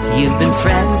 You've been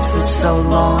friends for so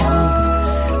long,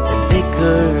 to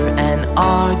bicker and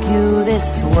argue this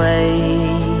way.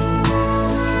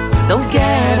 So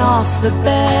get off the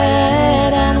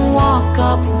bed and walk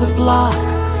up the block.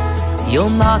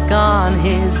 You'll knock on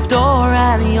his door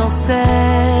and you'll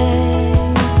say,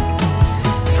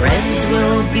 friends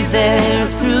will be there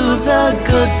through the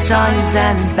good times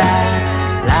and bad,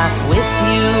 laugh with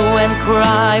you and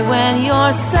cry when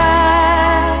you're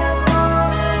sad.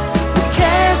 Who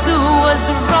cares who was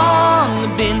wrong?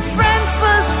 Been friends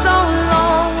for so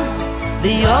long.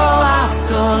 The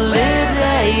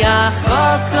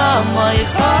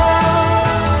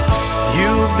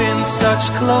You've been such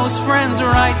close friends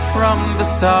right from the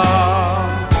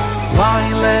start. Why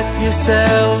let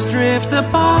yourselves drift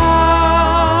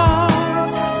apart?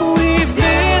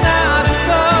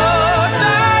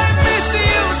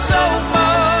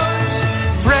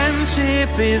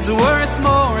 is worth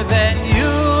more than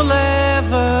you'll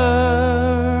ever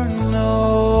know.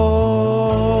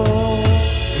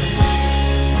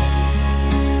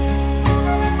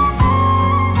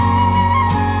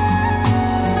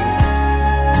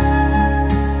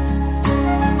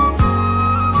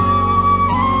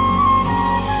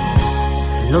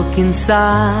 Look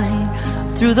inside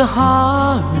through the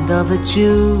heart of a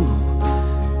Jew.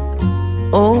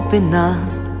 Open up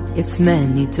its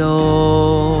many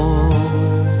doors,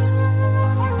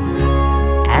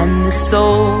 and the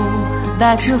soul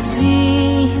that you'll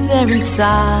see there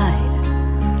inside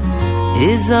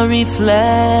is a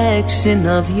reflection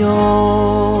of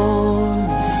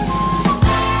yours.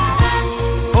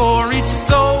 For each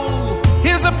soul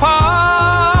is a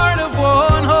part of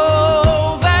one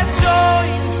whole that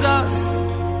joins us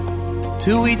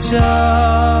to each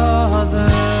other.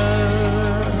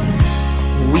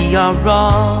 We are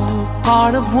all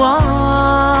part of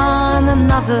one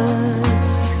another,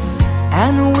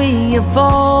 and we have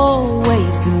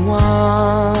always been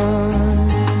one.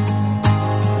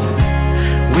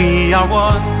 We are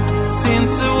one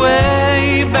since way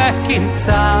back in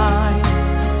time,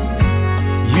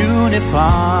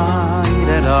 unified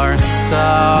at our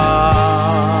start.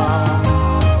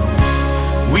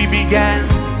 We began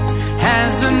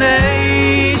as a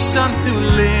nation to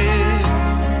live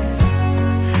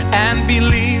and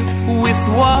believe with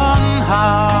one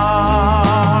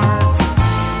heart.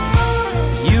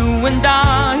 You and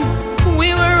I, we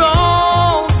were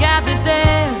all gathered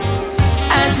there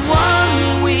as one.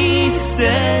 We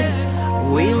said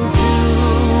we'll do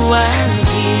and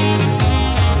give.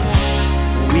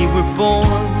 We were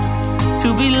born to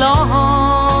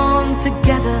belong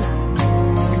together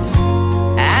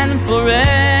and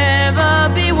forever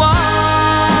be one.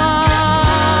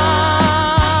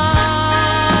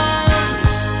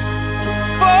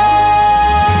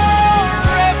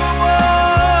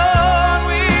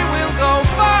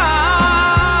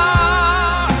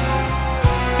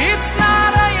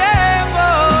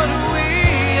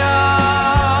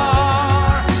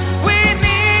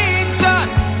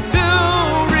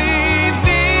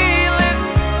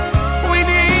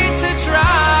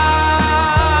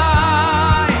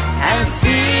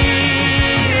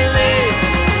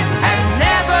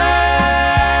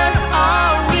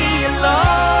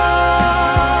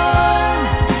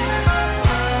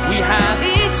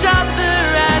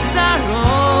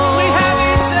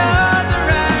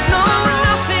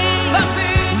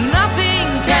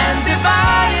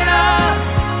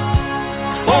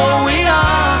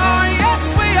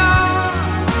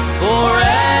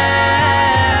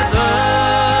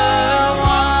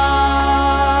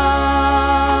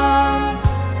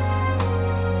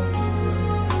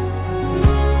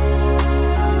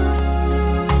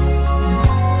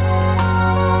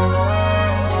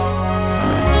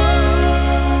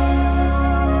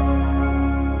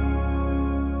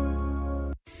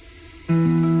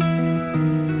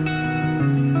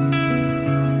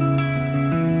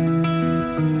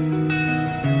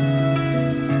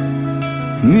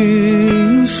 מי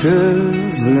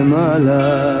יושב למעלה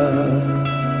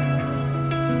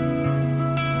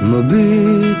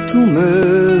מביט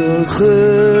ומרחם,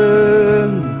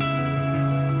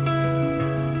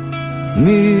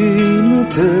 מי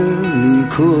נותן לי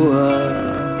כוח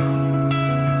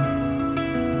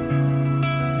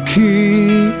כי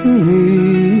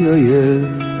אני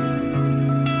עייף,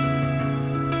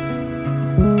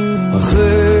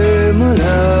 רחם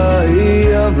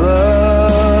עליי אבא,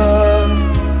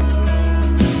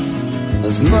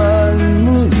 הזמן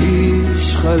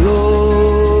מרגיש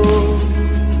חלום,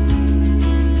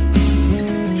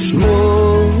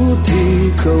 שמור אותי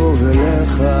קרוב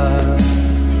אליך,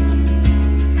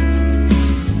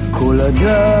 כל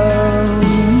אדם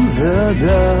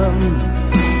ואדם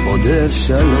עודף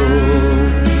שלום,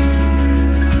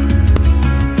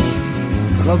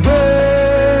 חבר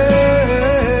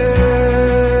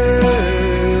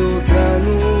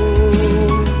אותנו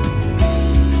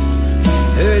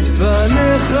את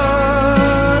פניך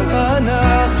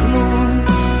אנחנו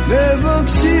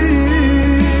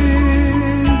מבקשים,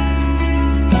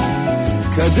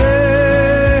 קדש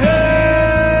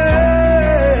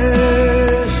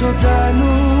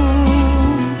אותנו,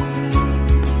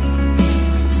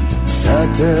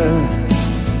 אתה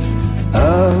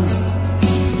אב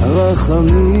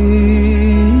הרחמים.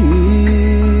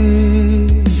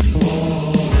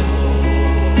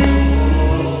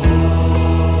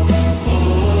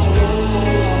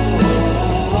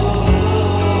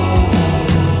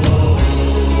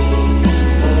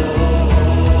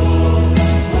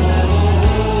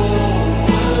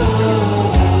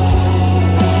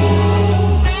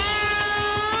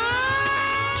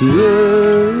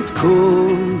 ותראה את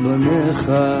כל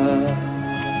בניך,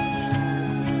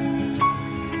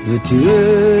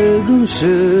 ותראה גם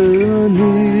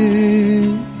שאני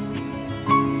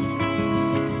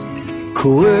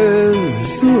כואב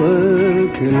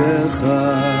זועק אליך,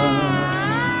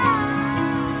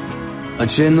 עד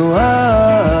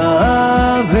שנאהב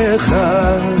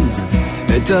אחד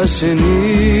את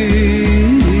השני.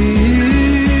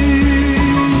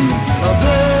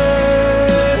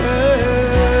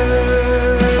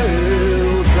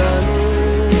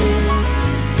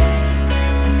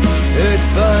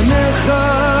 פניך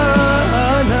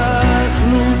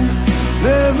אנחנו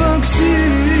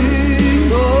מבקשים,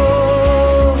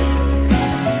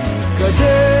 קדש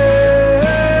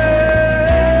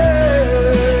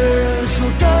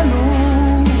אותנו,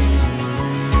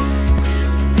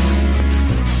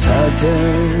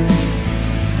 תתן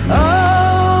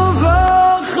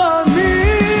אהבה חמים,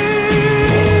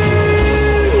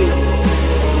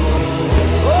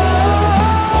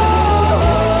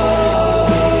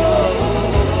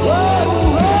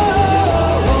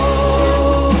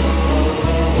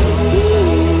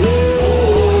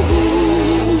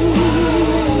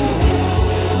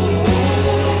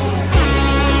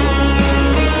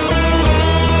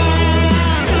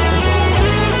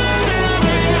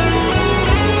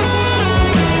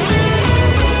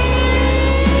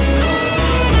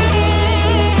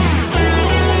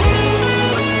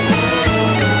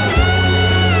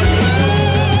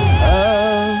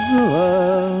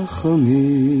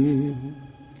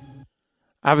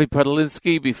 Avi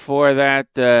Podolinsky, before that,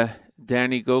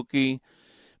 Danny Goki,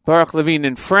 Baruch Levine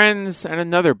and Friends, and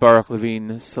another Baruch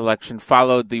Levine selection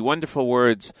followed the wonderful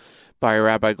words by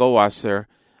Rabbi Goldwasser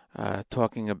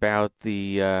talking about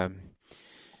the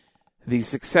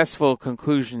successful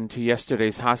conclusion to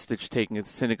yesterday's hostage taking at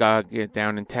the synagogue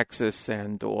down in Texas,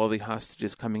 and all the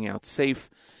hostages coming out safe.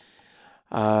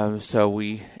 So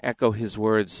we echo his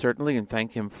words certainly, and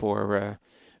thank him for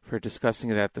discussing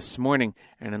that this morning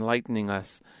and enlightening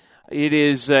us. It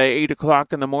is 8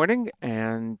 o'clock in the morning,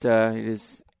 and it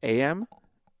is a.m.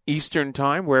 Eastern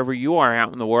Time, wherever you are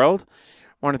out in the world.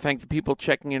 I want to thank the people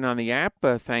checking in on the app.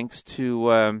 Thanks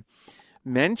to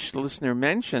Mensch, listener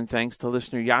Mensch, and thanks to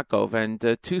listener Yaakov.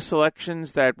 And two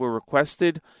selections that were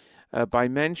requested by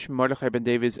Mensch. Mordechai Ben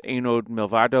David's Einod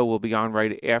Milvado will be on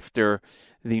right after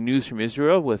the news from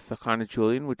Israel with Chana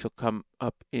Julian, which will come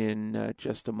up in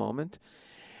just a moment.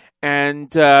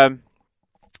 And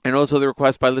also the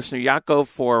request by listener Yaakov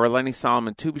for Lenny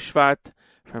Solomon Tu B'Shvat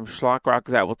from Shlock Rock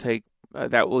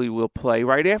that we will play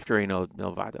right after Einod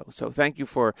Milvado. So thank you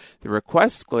for the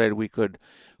requests. Glad we could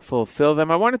fulfill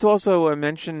them. I wanted to also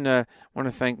mention, I want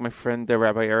to thank my friend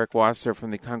Rabbi Eric Wasser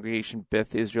from the Congregation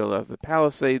Beth Israel of the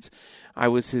Palisades. I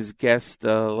was his guest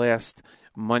last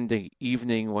Monday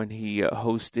evening when he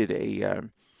hosted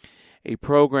a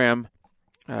program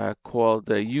called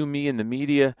You, Me, and the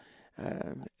Media.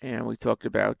 And we talked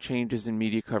about changes in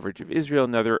media coverage of Israel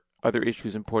and other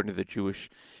issues important to the Jewish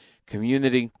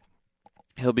community.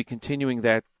 He'll be continuing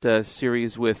that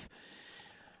series with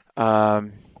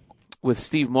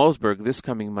Steve Malzberg this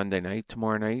coming Monday night,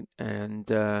 tomorrow night. And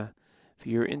if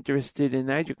you're interested in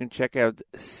that, you can check out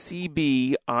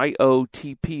cbiotp.org,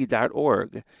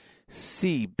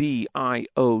 cbiotp.org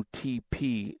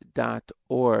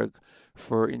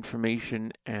for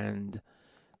information and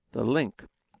the link.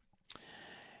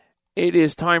 It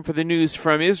is time for the news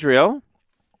from Israel,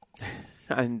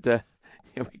 and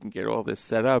we can get all this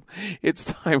set up. It's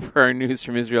time for our news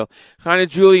from Israel. Chana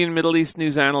Julian, Middle East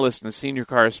news analyst and senior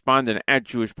correspondent at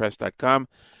JewishPress.com,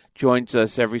 joins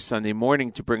us every Sunday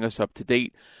morning to bring us up to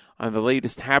date on the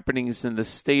latest happenings in the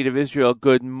state of Israel.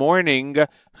 Good morning,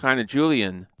 Chana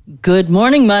Julian. Good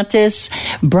morning, Matis.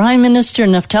 Prime Minister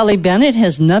Naftali Bennett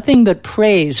has nothing but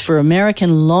praise for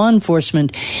American law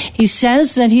enforcement. He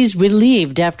says that he's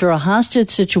relieved after a hostage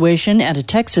situation at a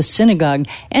Texas synagogue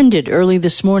ended early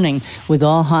this morning, with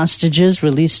all hostages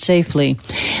released safely.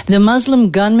 The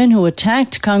Muslim gunman who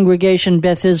attacked Congregation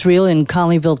Beth Israel in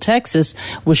Colleyville, Texas,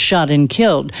 was shot and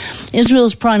killed.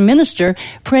 Israel's Prime Minister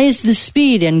praised the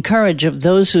speed and courage of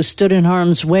those who stood in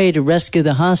harm's way to rescue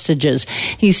the hostages.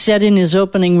 He said in his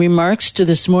opening remarks to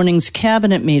this morning's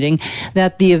cabinet meeting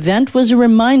that the event was a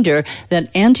reminder that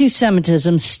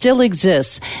anti-Semitism still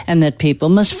exists and that people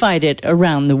must fight it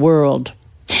around the world.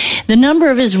 The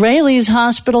number of Israelis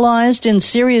hospitalized in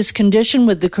serious condition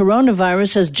with the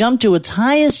coronavirus has jumped to its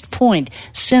highest point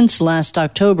since last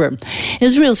October.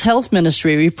 Israel's health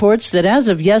ministry reports that as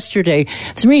of yesterday,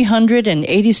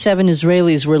 387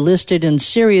 Israelis were listed in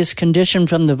serious condition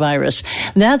from the virus.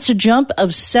 That's a jump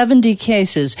of 70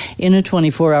 cases in a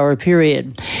 24-hour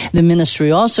period. The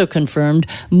ministry also confirmed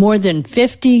more than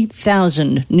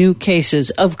 50,000 new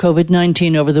cases of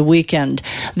COVID-19 over the weekend.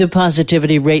 The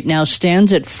positivity rate now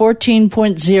stands at 14.02%.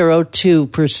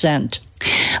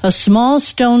 A small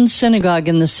stone synagogue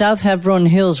in the South Hebron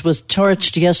Hills was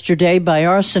torched yesterday by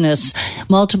arsonists.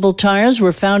 Multiple tires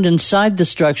were found inside the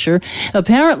structure,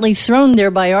 apparently thrown there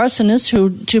by arsonists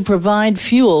to provide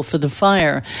fuel for the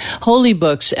fire. Holy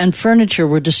books and furniture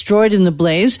were destroyed in the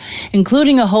blaze,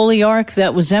 including a holy ark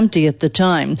that was empty at the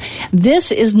time.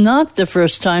 This is not the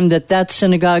first time that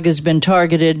synagogue has been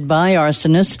targeted by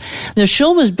arsonists. The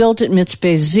shul was built at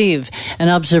Mitzpeh Ziv, an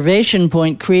observation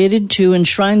point created to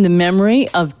enshrine the memory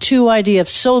of 2 IDF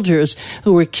soldiers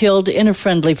who were killed in a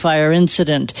friendly fire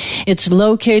incident. It's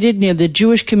located near the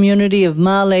Jewish community of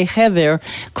Ma'ale Hever,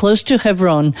 close to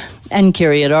Hebron and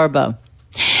Kiryat Arba.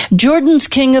 Jordan's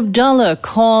King Abdullah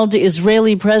called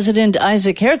Israeli President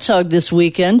Isaac Herzog this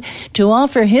weekend to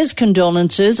offer his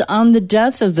condolences on the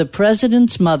death of the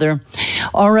president's mother.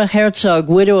 Ora Herzog,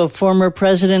 widow of former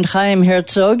President Chaim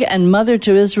Herzog and mother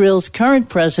to Israel's current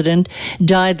president,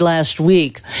 died last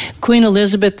week. Queen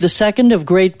Elizabeth II of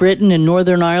Great Britain and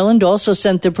Northern Ireland also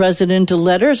sent the president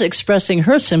letters expressing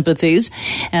her sympathies,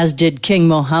 as did King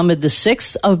Mohammed VI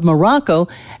of Morocco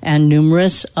and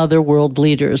numerous other world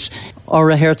leaders.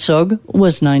 Ora Herzog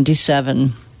was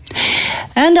 97.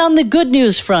 And on the good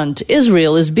news front,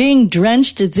 Israel is being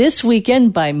drenched this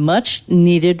weekend by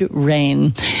much-needed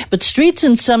rain. But streets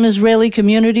in some Israeli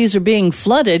communities are being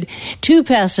flooded. 2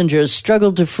 passengers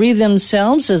struggled to free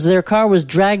themselves as their car was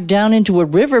dragged down into a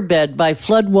riverbed by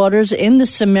floodwaters in the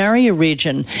Samaria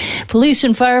region. Police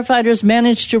and firefighters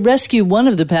managed to rescue one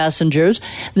of the passengers.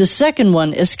 The second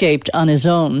one escaped on his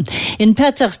own. In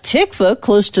Petach Tikva,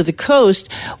 close to the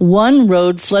coast, one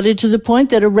road flooded to the point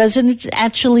that a resident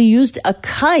actually used a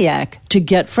kayak to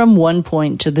get from one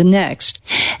point to the next.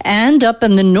 And up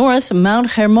in the north,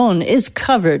 Mount Hermon is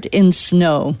covered in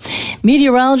snow.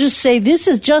 Meteorologists say this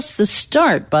is just the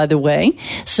start, by the way.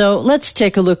 So let's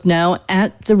take a look now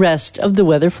at the rest of the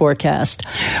weather forecast.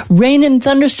 Rain and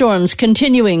thunderstorms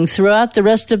continuing throughout the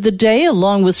rest of the day,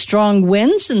 along with strong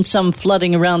winds and some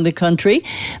flooding around the country.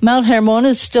 Mount Hermon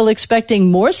is still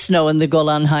expecting more snow in the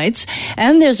Golan Heights,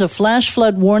 and there's a flash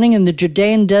flood warning in the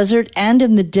Judean Desert and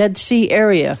in the Dead Sea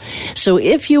area. So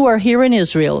if you are here in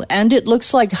Israel and it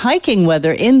looks like hiking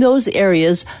weather in those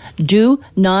areas, do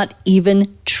not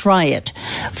even try it.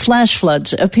 Flash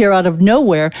floods appear out of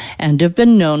nowhere and have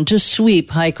been known to sweep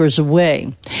hikers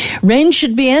away. Rain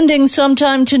should be ending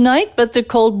sometime tonight, but the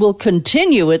cold will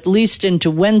continue at least into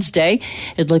Wednesday.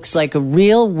 It looks like a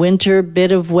real winter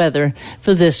bit of weather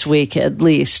for this week at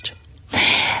least.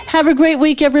 Have a great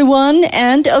week, everyone,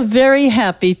 and a very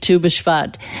happy Tu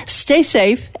B'Shvat. Stay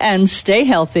safe and stay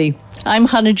healthy. I'm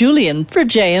Hannah Julian for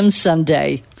JM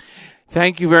Sunday.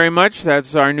 Thank you very much.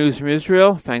 That's our news from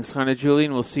Israel. Thanks, Hannah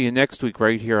Julian. We'll see you next week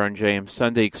right here on JM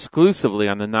Sunday, exclusively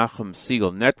on the Nachum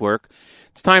Segal Network.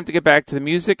 It's time to get back to the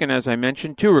music, and as I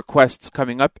mentioned, 2 requests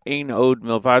coming up. Ein Od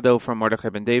Milvado from Mordechai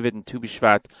Ben David and Tu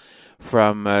B'Shvat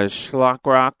from Shlock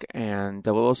Rock, and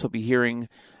we'll also be hearing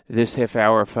this half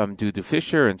hour from Dudu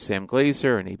Fisher and Sam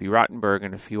Glazer and A.B. Rottenberg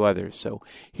and a few others. So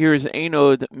here's Ein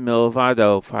Od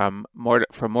Milvado from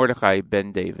Mordechai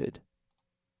Ben David.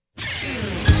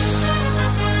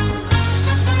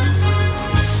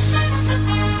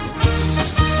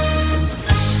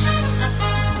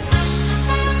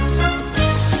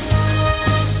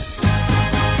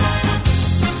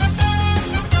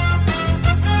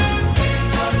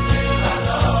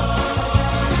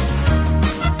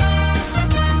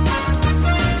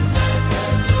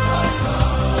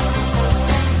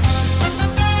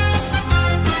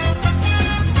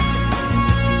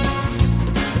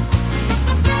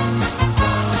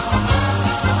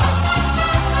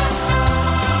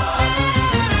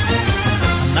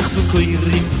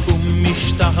 קוירים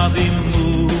ומשתחווים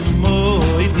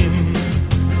ומועדים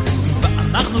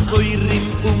ואנחנו קוירים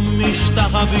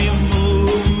ומשתחווים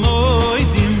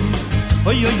ומועדים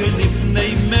אוי אוי אוי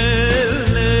לפני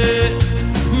מלך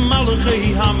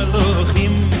מלכי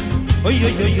המלכים אוי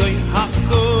אוי אוי אוי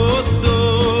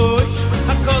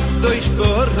הקדוש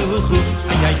ברוך הוא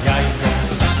איי איי איי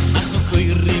אנחנו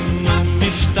קוירים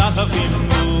ומשתחווים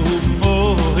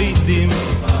ומועדים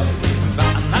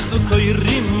ואנחנו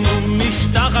קוירים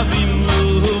ומשתחווים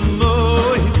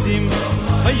ומועדים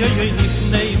אוי אוי אוי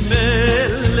לפני מלך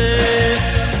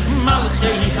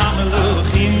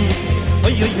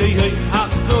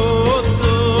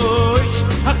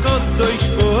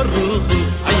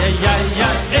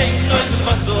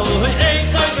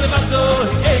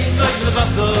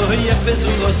yefes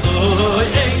ulosoy,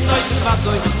 ein noy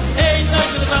vadoy, ein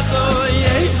noy vadoy,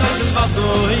 ein noy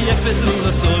vadoy, yefes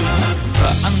ulosoy.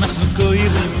 Anachnu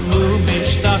koirenu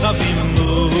mishtagavinu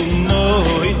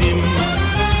moidim.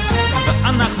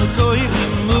 Anachnu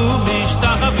koirenu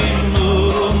mishtagavinu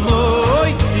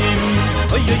moidim.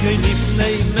 Oy oy oy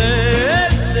lifnei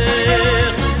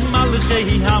melech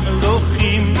malchei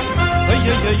hamelochim. Oy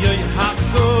oy oy oy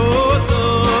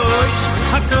hakodosh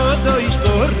hakodosh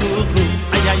boruch.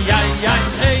 Ay ay ay ay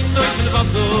ein noy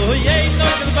vadoy, ein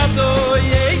noy vadoy,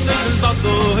 ein noy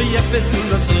vadoy, yefes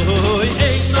ulosoy,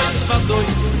 ein noy vadoy,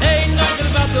 ein noy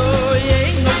vadoy,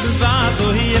 ein noy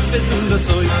vadoy, yefes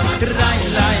ulosoy. Rai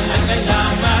rai rai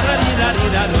rai marari rai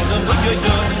rai yo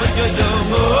yo yo yo yo.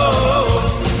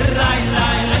 Rai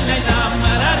rai rai rai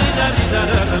marari rai rai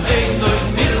ein noy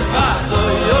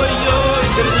vadoy yo yo.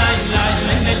 Rai rai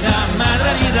rai rai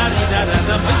marari rai rai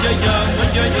yo yo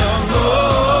yo yo.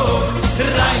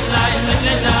 Rai rai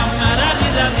rai rai marari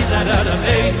rai rai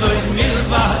ein noy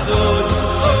vadoy.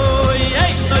 Oy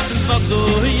ein noy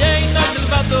vadoy, ein noy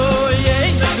vadoy,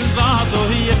 ein noy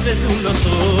vadoy, yefes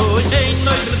ulosoy. Ein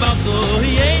noy vadoy,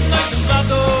 ein noy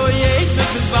vadoy, ein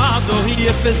noy vadoy,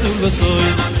 yefes ulosoy.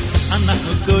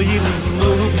 Anachnu koirenu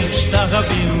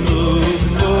mishtagavinu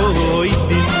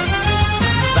moidim.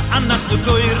 Anachnu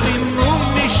koirenu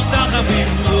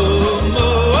mishtagavinu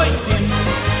moidim.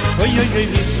 Oy oy oy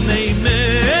lifnei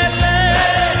melech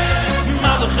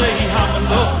malchei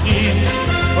hamelochim.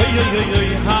 Oy oy oy oy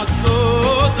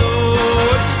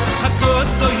hakodosh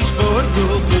hakodosh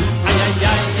boruch. Ay ay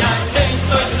ay ay ein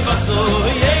noy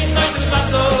vadoy, ein noy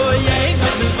vadoy, ein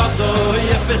noy vadoy,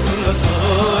 yefes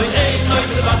ulosoy. Ein noy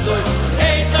vadoy,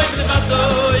 ein noy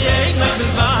vadoy, ein noy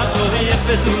vadoy,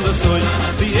 yefes ulosoy.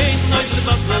 Ein noy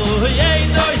vadoy, ein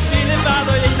noy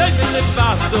vadoy, ein noy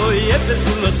vadoy, yefes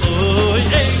ulosoy.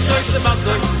 Ein noy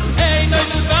vadoy, ein noy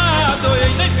vadoy, ein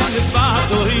noy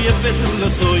vadoy, yefes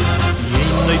ulosoy. Ein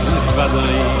noy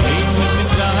vadoy, ein noy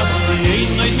vadoy, ein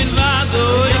noy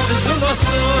vadoy, yefes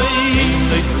ulosoy. Ein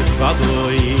noy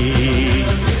vadoy,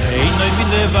 ein noy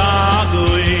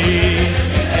vadoy,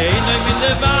 ein noy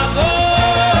vadoy.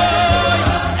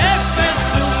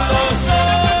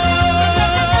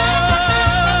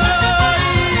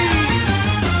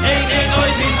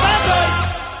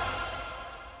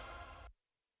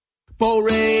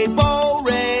 Borei,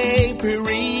 borei,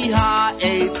 piri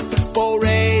ha'etz.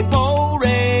 Borei,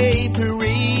 borei,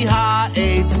 piri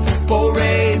ha'etz.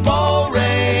 Borei,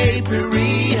 borei,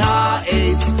 piri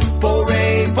ha'etz.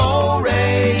 Borei,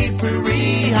 borei, piri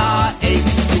ha'etz.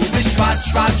 Du bist schwarz,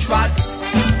 schwarz, schwarz.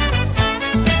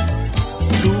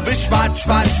 Du bist schwarz,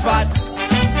 schwarz, schwarz.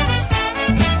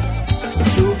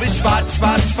 Du bist schwarz,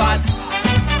 schwarz, schwarz.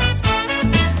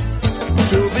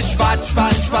 Du bist schwarz,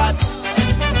 schwarz, schwarz.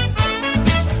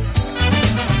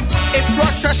 It's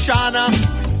Rosh Hashanah.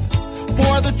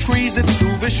 For the trees, it's Tu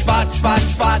B'Shvat, Shvat,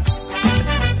 Shvat.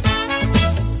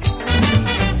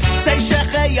 Say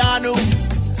Shecheyanu,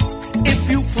 if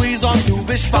you please, on Tu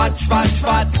B'Shvat, Shvat,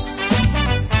 Shvat.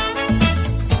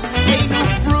 Ain't no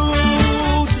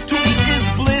fruit to eat is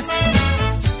bliss.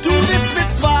 Do this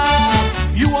mitzvah,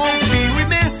 you won't be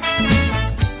remiss.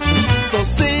 So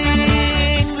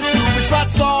sing this Tu B'Shvat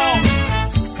song.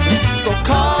 So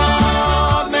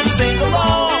come and sing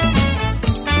along.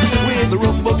 With the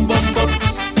rum bum bum bum.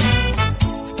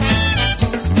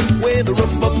 With the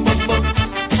rum bum bum bum.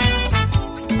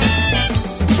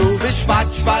 Tu b'shvat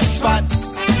shvat shvat.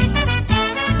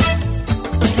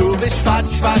 Tu b'shvat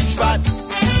shvat shvat.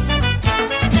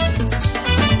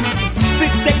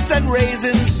 Fixed dates and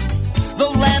raisins, the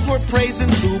land we're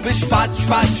praising. Tu b'shvat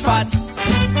shvat shvat.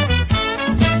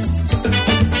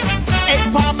 A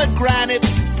pomegranate,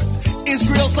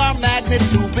 Israel's our magnet.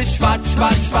 Tu b'shvat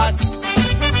shvat shvat.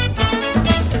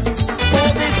 Oh,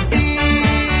 this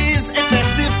is a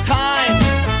festive time.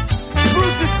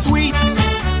 Fruit is sweet,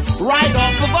 right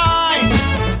off the vine.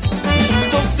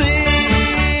 So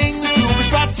sing this Tu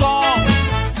B'Shvat song.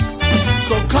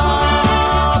 So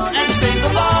come and sing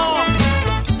along.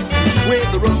 With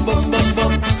the rum bum bum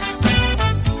bum.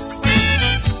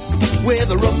 With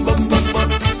the rum bum bum bum.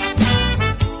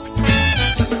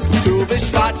 Tu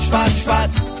B'Shvat shvat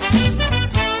shvat.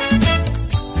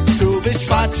 Tu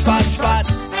B'Shvat shvat shvat.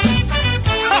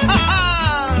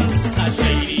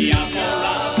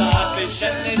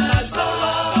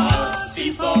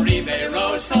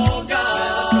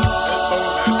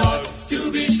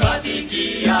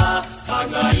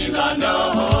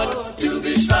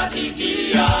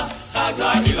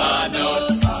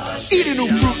 Eat a new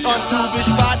fruit on Tu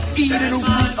B'Shvat. Eat a new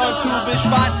fruit on Tu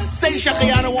B'Shvat. Say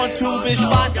Shecheyanu on Tu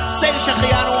B'Shvat. Say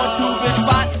Shecheyanu on Tu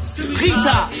B'Shvat.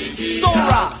 Chita,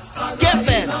 Sora,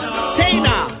 גפן,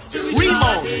 תינה,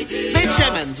 רימון, זית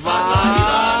שמן,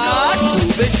 דבש. ט"ו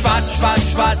בשבט, שבט,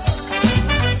 שבט.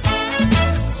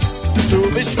 ט"ו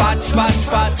בשבט, שבט,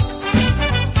 שבט.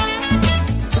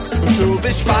 ט"ו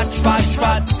בשבט, שבט,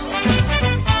 שבט.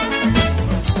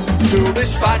 ט"ו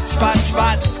בשבט, שבט,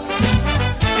 שבט.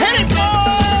 Hit it,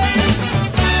 boys!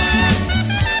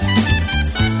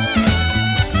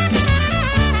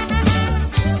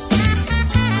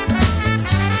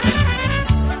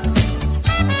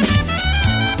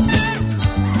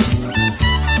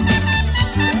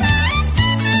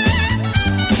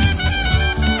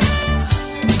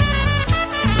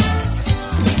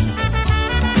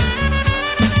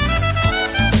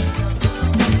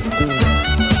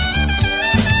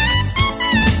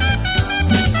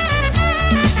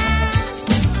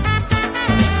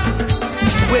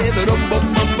 With a rum bum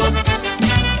bum bum.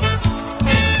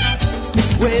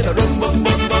 With a rum bum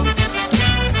bum bum.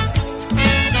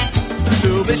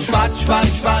 Du bist schwarz,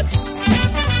 schwarz, schwarz.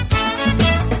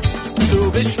 Du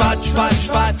bist schwarz, schwarz,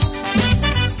 schwarz.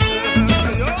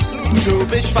 Du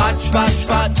bist schwarz, schwarz,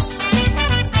 schwarz.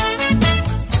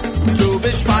 Du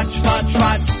bist schwarz, schwarz,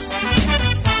 schwarz.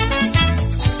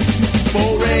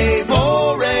 Bore,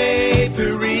 bore,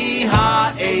 puri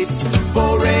ha-eitz.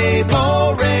 Bore,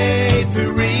 bore,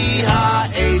 puri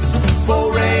ha-eitz.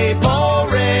 Bore,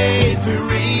 bore,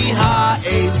 puri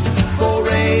ha-eitz.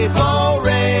 Bore,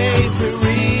 bore,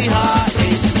 puri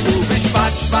ha-eitz. Du bist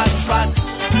schwarz, schwarz, schwarz.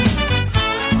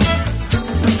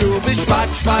 Du bist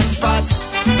schwarz, schwarz, schwarz.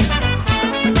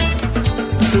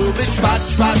 Du bist schwarz,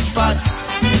 schwarz, schwarz.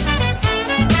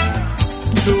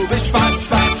 Du bist schwarz,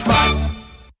 schwarz, schwarz.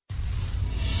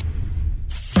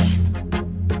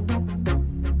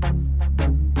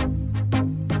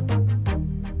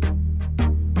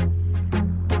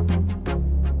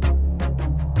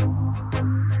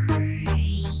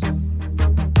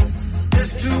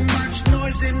 There's too much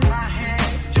noise in my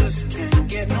head, just can't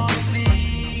get no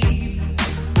sleep.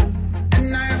 And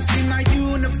I have seen my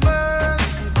universe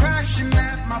come crashing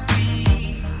at my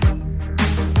feet.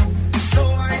 So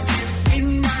I sit in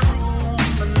my room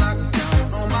and lock down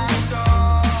all my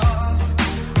doors.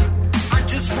 I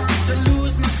just want to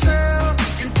lose myself,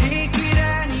 can't take it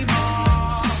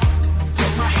anymore.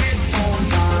 Put my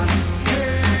headphones on,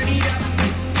 turn it up,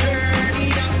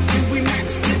 till we max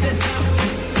to the top.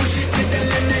 Push it to the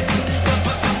limit,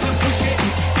 push it.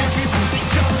 Everybody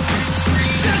jump and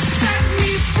scream. Just set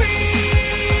me free.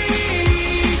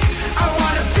 I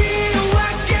wanna be who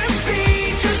I can be.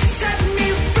 Just set me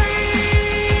free.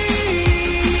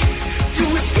 To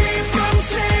escape from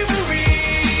slavery.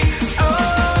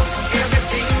 Oh,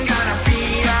 everything gonna be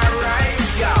alright,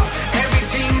 yo.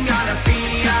 Everything gonna be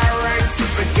alright. So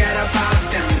forget about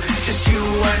them, just you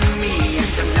and me.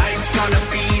 And tonight's gonna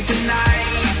be the night.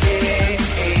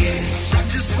 Yeah. I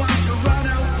just want to run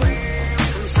away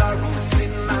from sorrows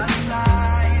in my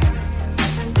life.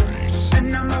 And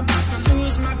I'm about to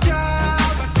lose my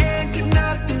job, I can't get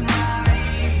nothing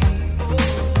right.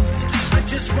 Oh, I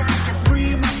just want to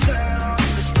free myself,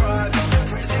 destroy the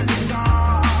prison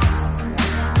doors.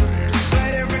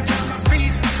 But every time I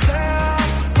face myself,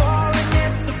 I'm falling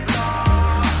at the floor.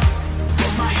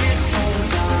 Put my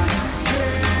headphones on,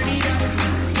 turn it up,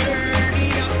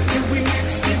 till we max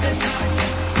to the top.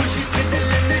 Push it to the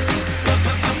limit,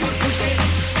 push it.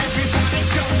 Everybody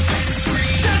jump and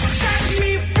scream. Just set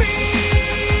me free.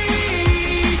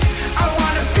 I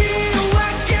wanna be who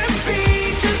I can be.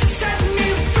 Just set me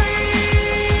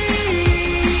free.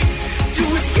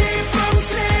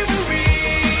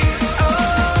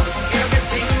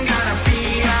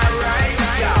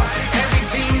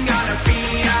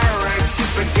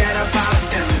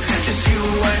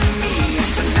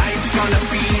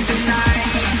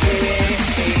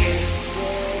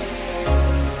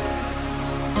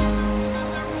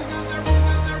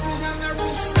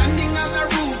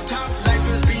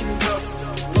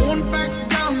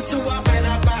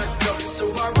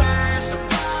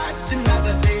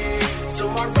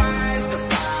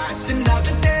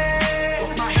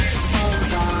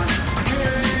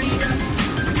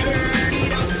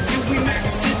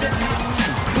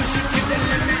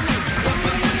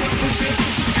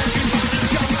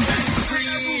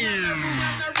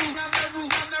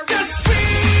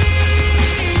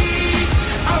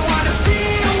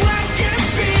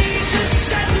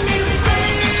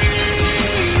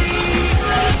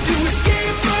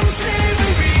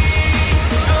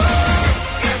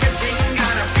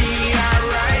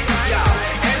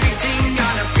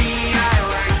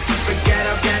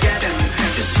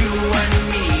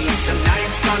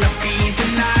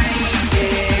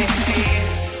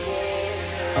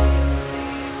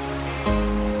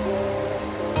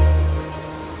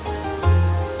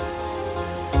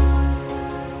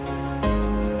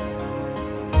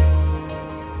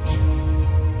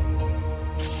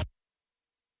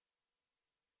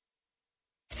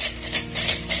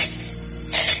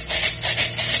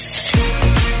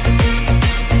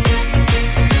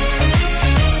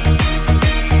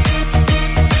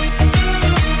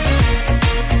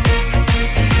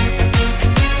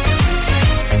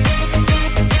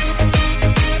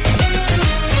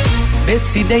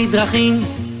 בצידי דרכים,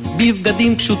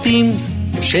 בבגדים פשוטים,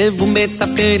 יושב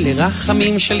ומצפה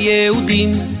לרחמים של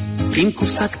יהודים, עם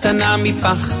קופסה קטנה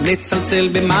מפח, מצלצל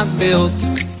במטבעות.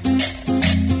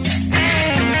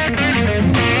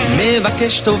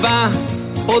 מבקש טובה,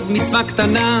 עוד מצווה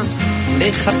קטנה,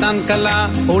 לחתן קלה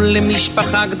או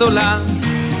למשפחה גדולה,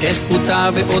 איך פרוטה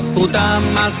ועוד פרוטה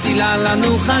מצילה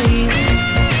לנו חיים.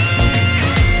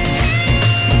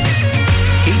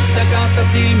 כי צדקה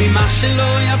תציל ממה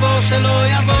שלא יבוא, שלא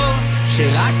יבוא,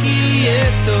 שרק יהיה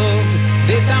טוב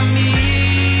ותמיד.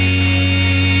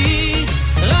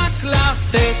 רק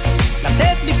לתת,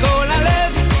 לתת מכל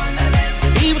הלב,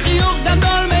 עם חיוך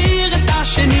גדול מאיר את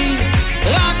השני.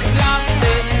 רק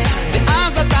לתת,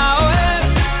 ואז אתה אוהב,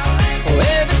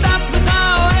 אוהב את עצמך,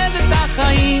 אוהב את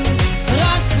החיים.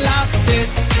 רק לתת.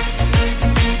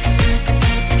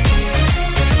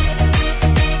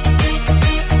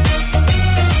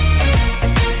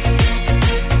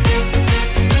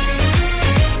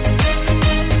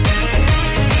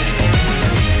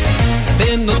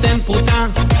 ונותן פרוטה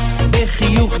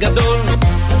בחיוך גדול,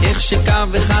 איך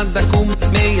שקו אחד עקום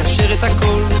מיישר את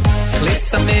הכל. איך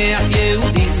לשמח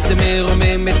יהודי זה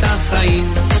מרומם את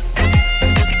החיים.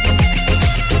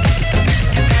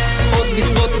 עוד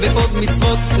מצוות ועוד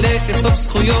מצוות לאסוף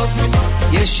זכויות,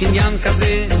 יש עניין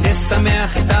כזה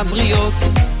לשמח את הבריות.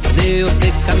 זה עושה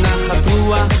כנחת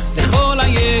רוח לכל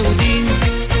היהודים.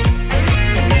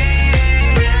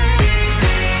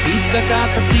 צדקה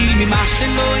תציל ממה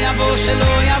שלא יבוא,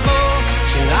 שלא יבוא,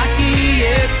 שרק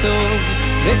יהיה טוב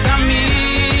ותמיד.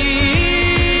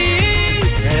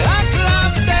 רק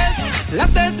לתת,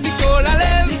 לתת מכל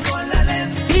הלב,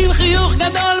 עם חיוך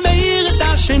גדול מאיר את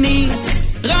השני.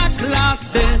 רק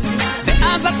לתת,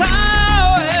 ואז אתה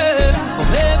אוהב,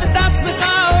 אוהב את עצמך,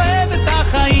 אוהב את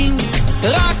החיים.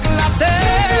 רק לתת.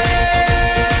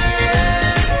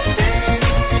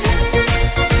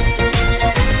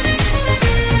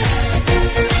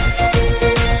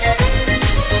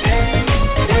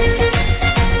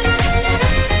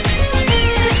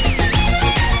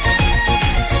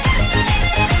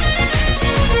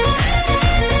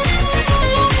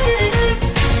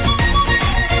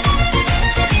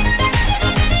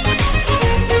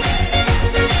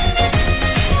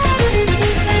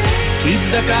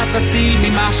 צדקה תציל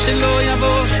ממה שלא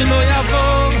יבוא, שלא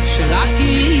יבוא, שרק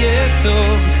יהיה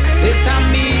טוב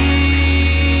ותמיד.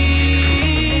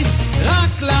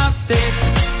 רק לתת,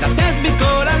 לתת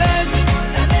מכל הלב,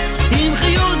 עם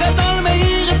חיוך גדול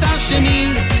מאיר את השני.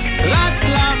 רק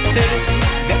לתת,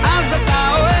 ואז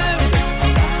אתה אוהב,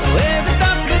 אוהב את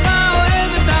עצמך,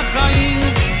 אוהב את החיים.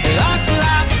 רק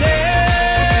לתת.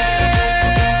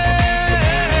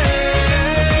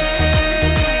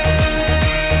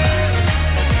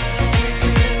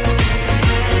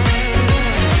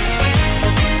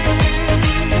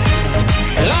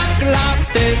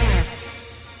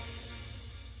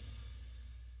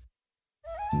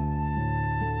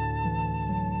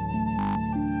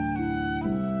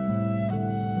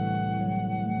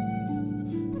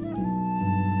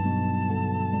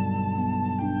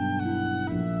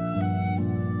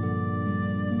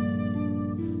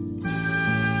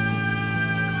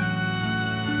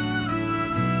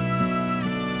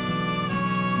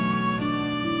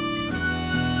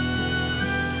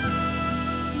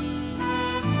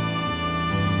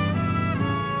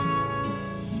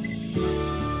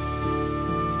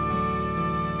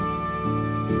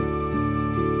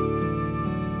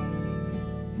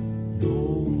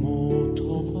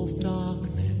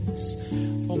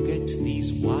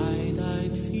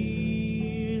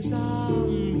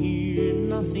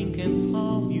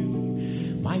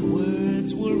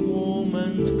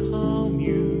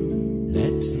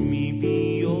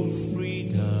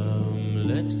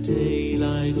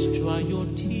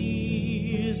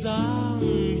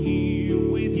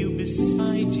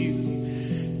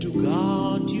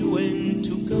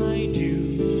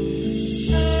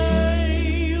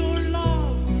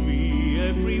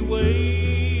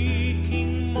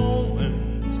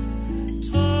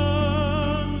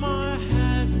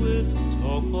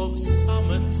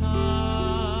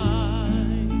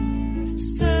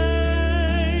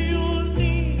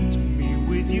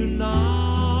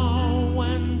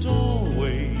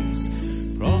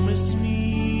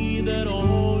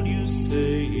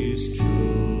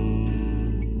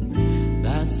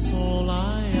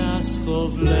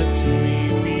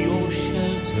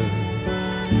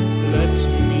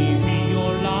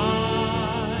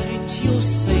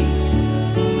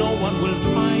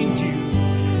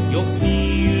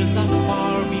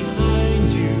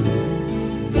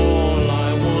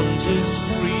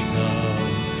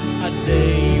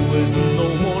 day with no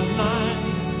more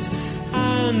night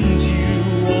and you.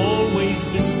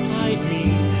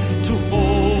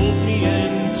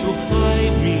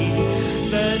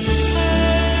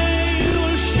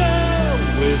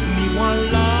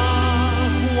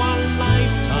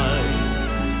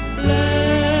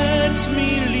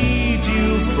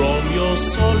 your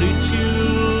solitude.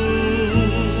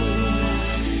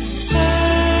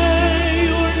 Say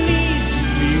your need to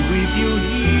be with you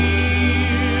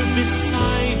here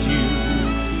beside you.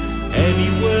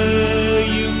 Anywhere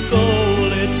you go,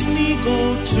 let me go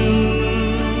too.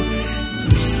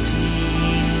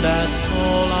 Christine, that's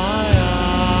all I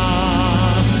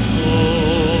ask for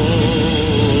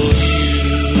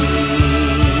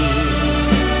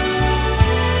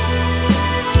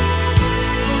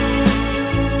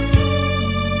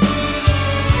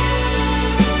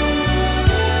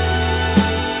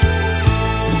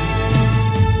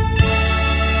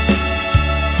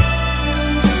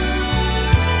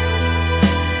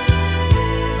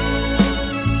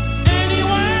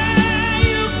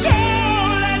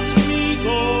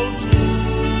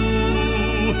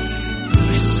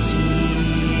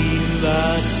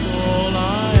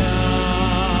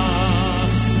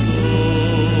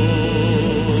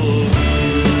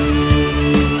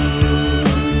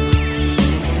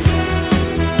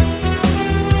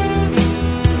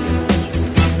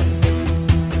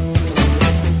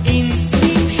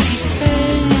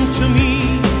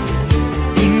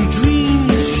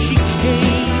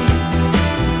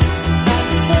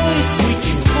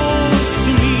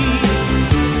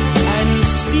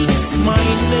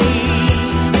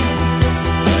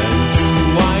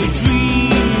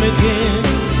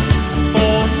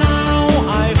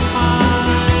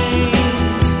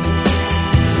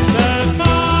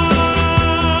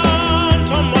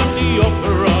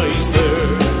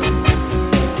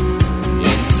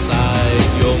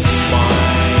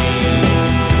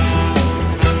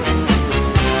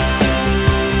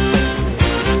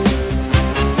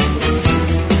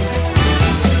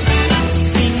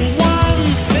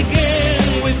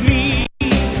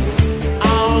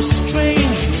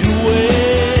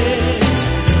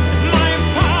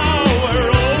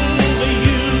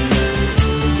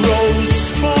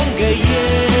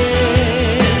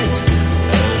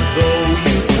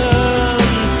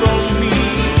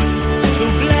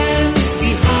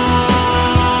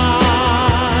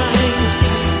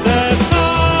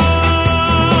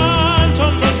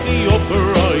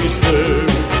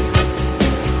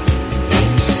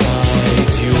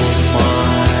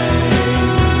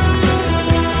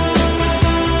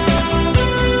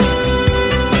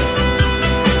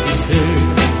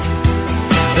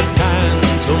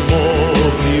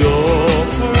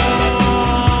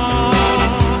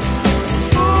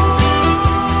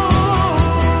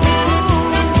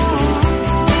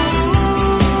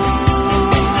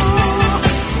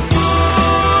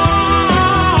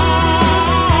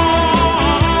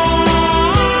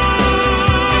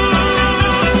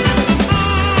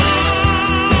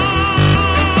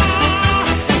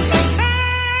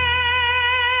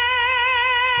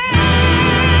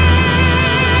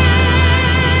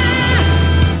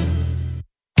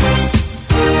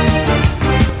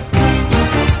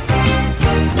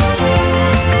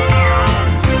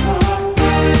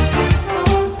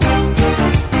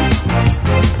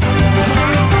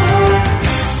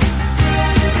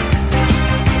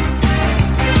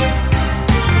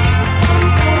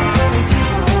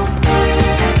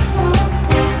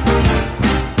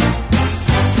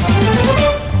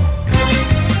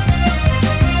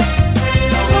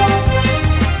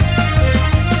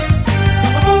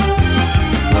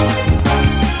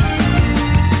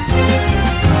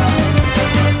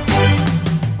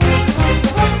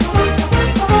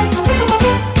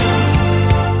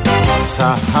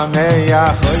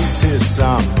Sahameach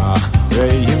oitzamach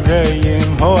reim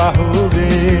reim ho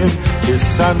ahuvim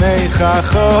kisamecha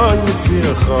chol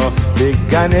yitzircho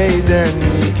began Eden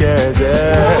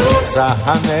mikedem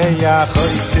Sahameach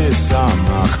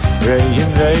oitzamach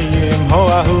reim reim ho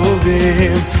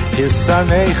ahuvim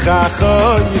kisamecha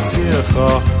chol yitzircho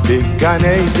began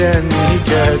Eden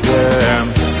mikedem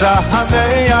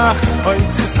Sahameach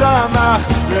oitzamach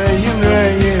reim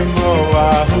reim ho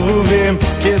ahuvim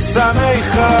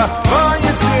kisamecha chol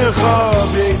yitzircho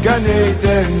began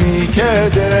Eden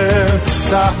mikedem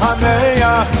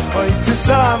Sahameach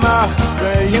oitzamach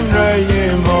reim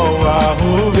reim ho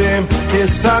ahuvim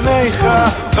kisamecha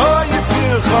chol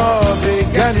yitzircho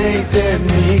began Eden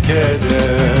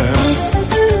mikedem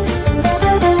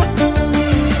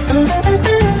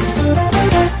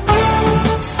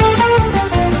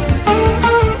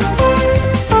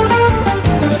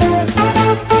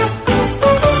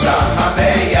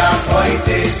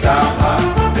Sama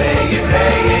reim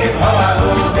reim ho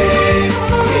ahuvim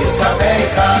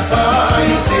kisamecha chol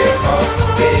yitzircho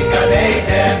began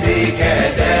Eden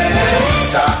mikedem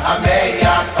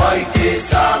Sahameach oiti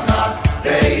sama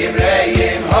reim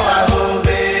reim ho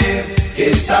ahuvim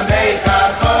Kisamecha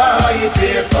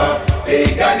Choyitzircho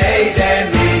Began Eden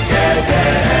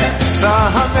Mikeden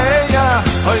Sahameach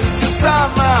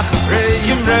Hoytzisamach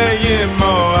Reim Reim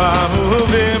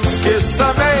Moavim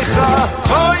Kisamecha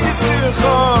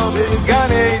Choyitzircho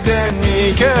Began Eden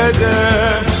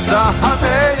Mikeden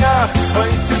Sahameach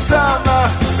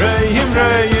Hoytzisamach Reim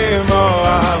Reim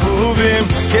Moavim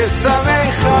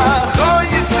Kisamecha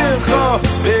Choyitzircho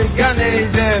Began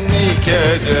Eden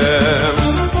Mikeden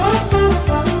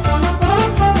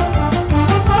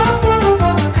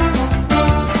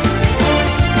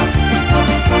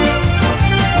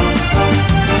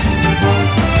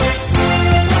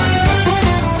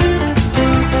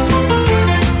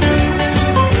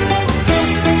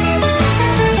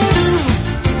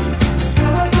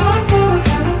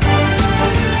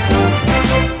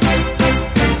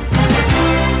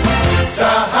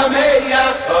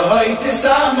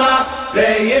Samach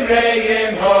Reim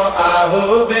Reim Ho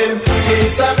Ahuvim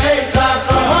Kisamecha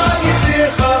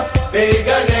Choyitzircho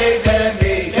Began Eden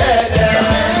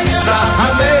Mikeden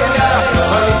Sahameach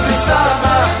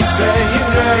Hoytzisamach Reim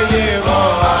Reim Ho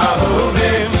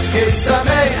Ahuvim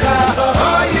Kisamecha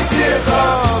Choyitzircho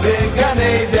Began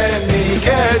Eden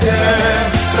Mikeden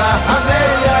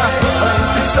Sahameach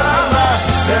Hoytzisamach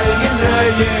Reim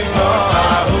Reim Ho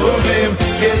Ahuvim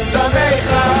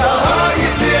Kisamecha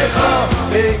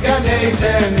Began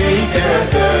Eden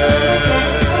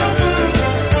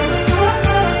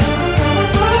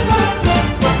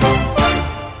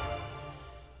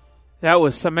That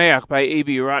was Sameach by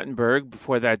A.B. Rottenberg.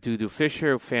 Before that, Dudu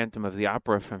Fisher, Phantom of the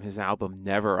Opera, from his album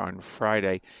Never on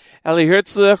Friday. Eli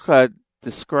Herzlich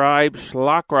described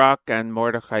Shlock Rock, and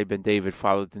Mordechai Ben David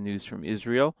followed the news from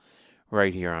Israel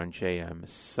right here on JM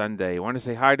Sunday. I want to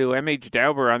say hi to M.H.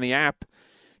 Dauber on the app,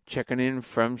 checking in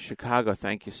from Chicago.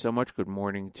 Thank you so much. Good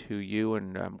morning to you,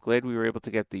 and I'm glad we were able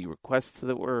to get the requests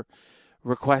that were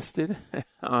requested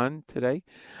on today.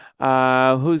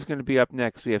 Who's going to be up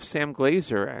next? We have Sam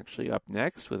Glazer actually up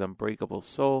next with Unbreakable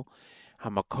Soul,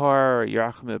 Hamakar,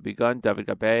 Yerachim Begun, David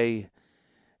Gabay,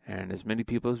 and as many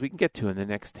people as we can get to in the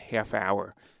next half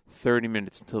hour, 30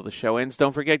 minutes until the show ends.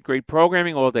 Don't forget, great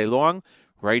programming all day long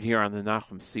right here on the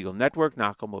Nachum Segal Network.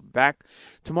 Nachum will be back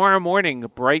tomorrow morning,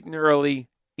 bright and early,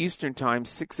 Eastern Time,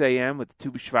 6 a.m. with the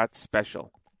Tu B'Shvat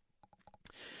special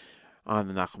on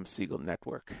the Nachum Segal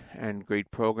Network. And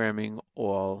great programming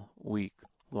all week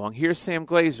long. Here's Sam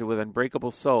Glazer with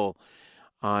Unbreakable Soul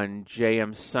on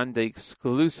JM Sunday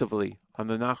exclusively on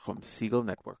the Nachum Segal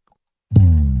Network.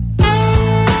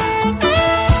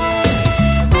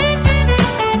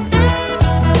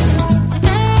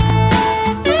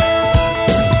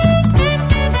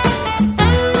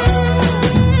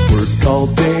 Work all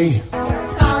day,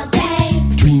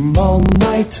 dream all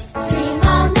night,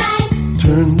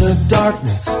 turn the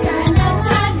darkness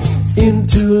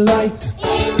into light.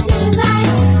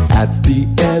 At the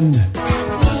end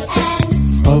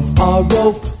of our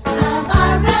rope,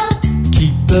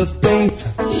 keep the faith,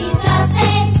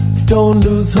 don't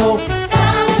lose hope.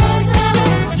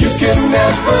 You can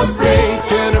never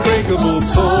break an unbreakable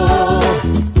soul.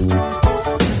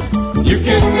 You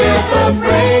can never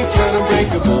break an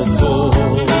unbreakable soul.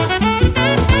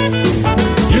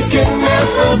 You can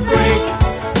never break,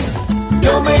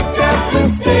 don't make that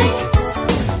mistake.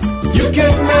 You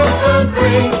can never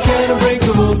break an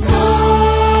unbreakable soul.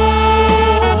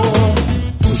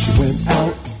 She went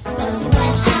out,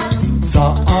 saw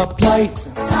our plight,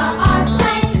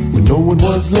 when no one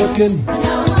was looking.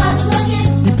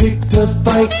 He picked a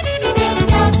fight.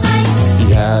 He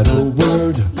had a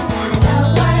word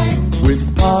with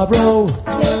Paro.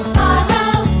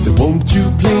 Said, won't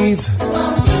you please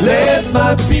let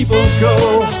my people go?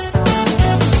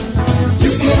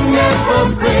 You can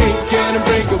never break an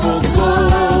unbreakable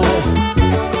soul.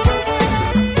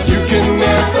 You can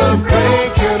never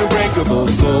break an unbreakable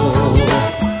soul.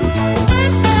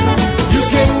 You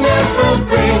can never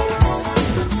break,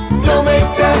 don't make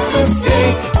that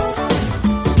mistake.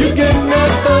 You can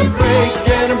never break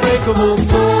an unbreakable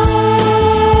soul.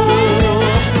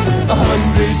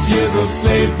 100 years of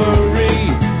slavery,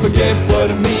 forget what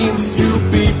it means to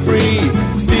be free.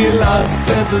 Steal our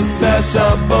senses, smash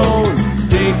our bones,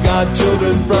 take our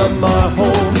children from our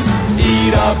homes,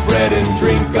 eat our bread and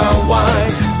drink our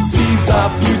wine, seize our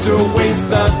future,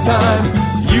 waste our time.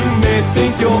 You may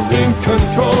think you're in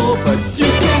control, but you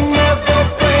can never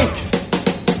break.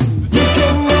 You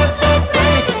can never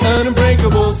break an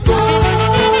unbreakable soul.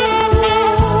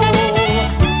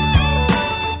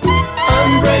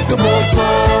 Unbreakable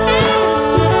soul.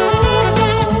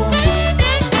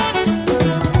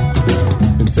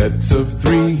 In sets of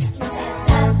three,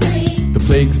 the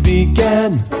plagues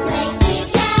began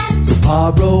to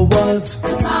Paro was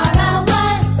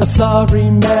a sorry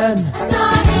man.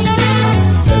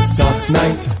 Pesach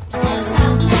night,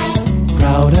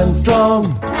 proud and strong.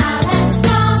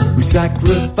 We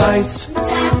sacrificed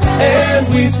and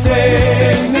we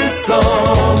sang this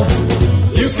song.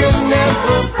 You can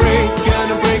never break an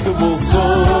unbreakable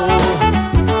soul.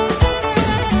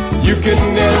 You can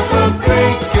never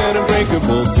break an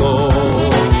unbreakable soul.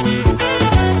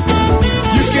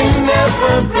 You can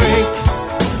never break.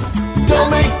 Don't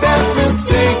make that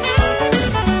mistake.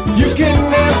 You can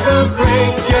never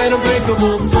break an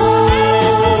unbreakable soul.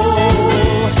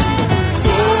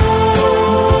 Soul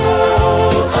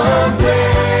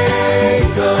unbreakable.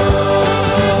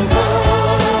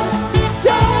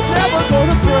 You're never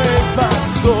gonna break my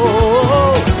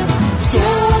soul.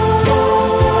 Soul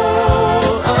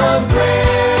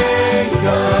unbreakable.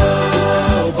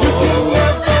 You can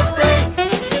never break.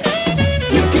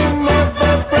 You can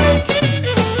never break.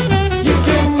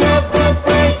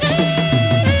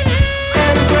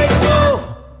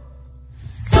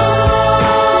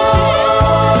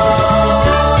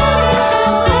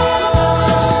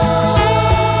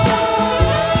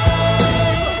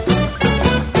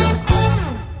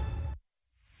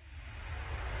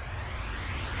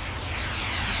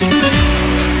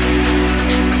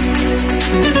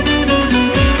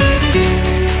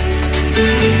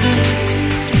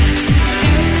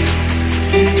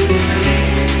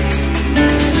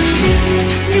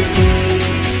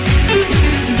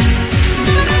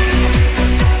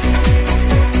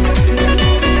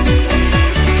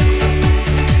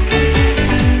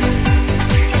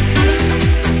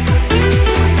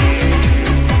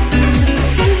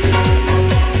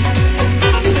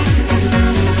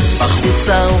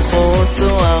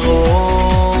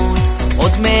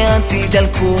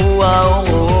 דלקו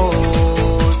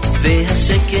האורות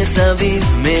והשקט סביב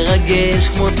מרגש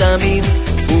כמו תמיד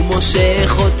הוא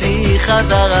מושך אותי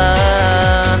חזרה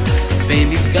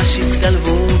במפגש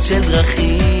הצטלבות של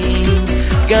דרכים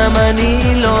גם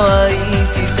אני לא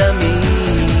הייתי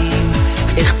תמים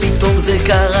איך פתאום זה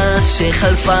קרה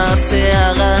שחלפה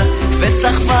שערה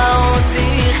וסחפה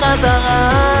אותי חזרה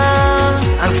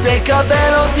אז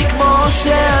תקבל אותי כמו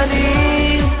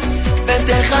שאני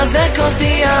ותחזק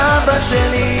אותי אבא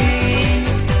שלי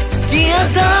כי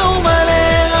אתה הוא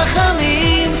מלא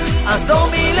רחמים עזור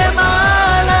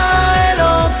מלמעלה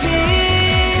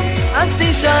אלוקים אז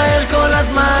תישאר כל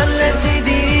הזמן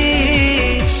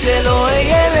לצידי שלא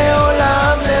אהיה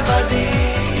לעולם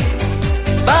לבדי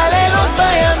בלילות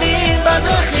בימים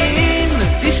בדרכים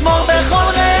תשמור בכל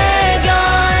רגע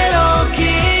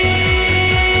אלוקים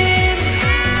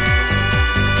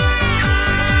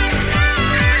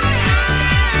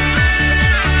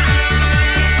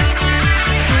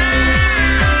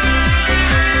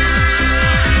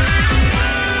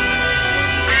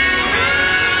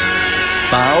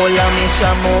בעולם יש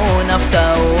המון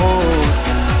הפתעות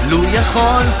לו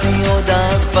יכולתי עוד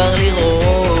אז כבר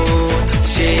לראות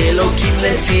שאלוקים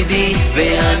לצידי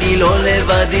ואני לא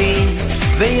לבדי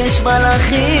ויש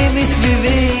מלאכים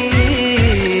מסביבי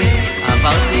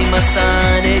עברתי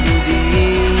מסע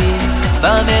נדודים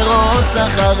במרוץ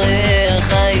אחרי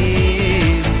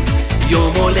החיים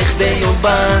יום הולך ויום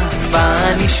בא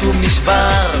ואני שוב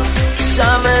נשבר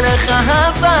שב אליך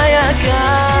אבא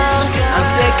יקר אז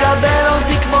תקבל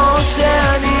אותי כמו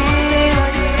שאני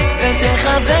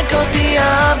ותחזק אותי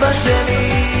אבא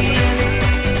שלי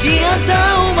כי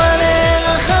אתה הוא מלא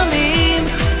רחמים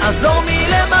עזור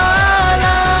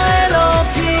מלמעלה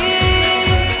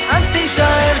אלוקים אז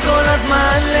תישאר כל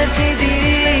הזמן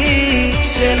לצידי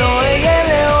שלא אהיה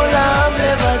לעולם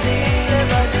לבדי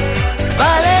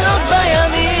בלילות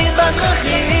בימים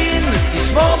בדרכים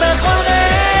תשמור בכל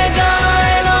רגע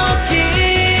אלוקים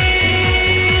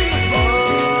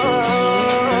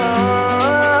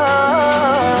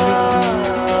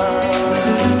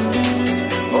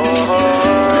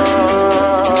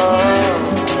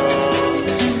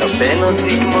תקבל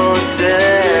אותי כמו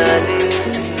שאני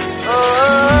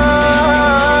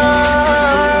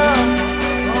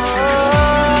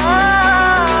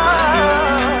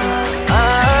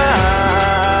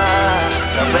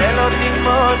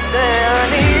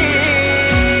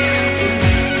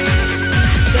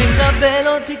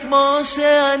כמו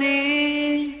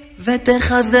שאני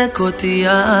ותחזק אותי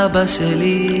אבא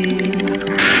שלי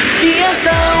כי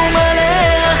אתה הוא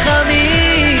מלא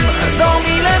רחמים עזור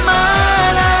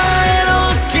מלמעלה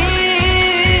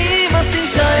אלוקים אז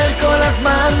תישאר כל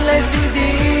הזמן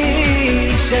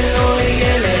לצידי שלא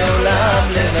יהיה לעולם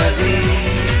לבדי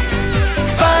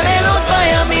בלילות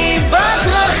בימים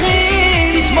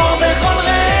בדרכים תשמור בכל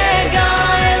רגע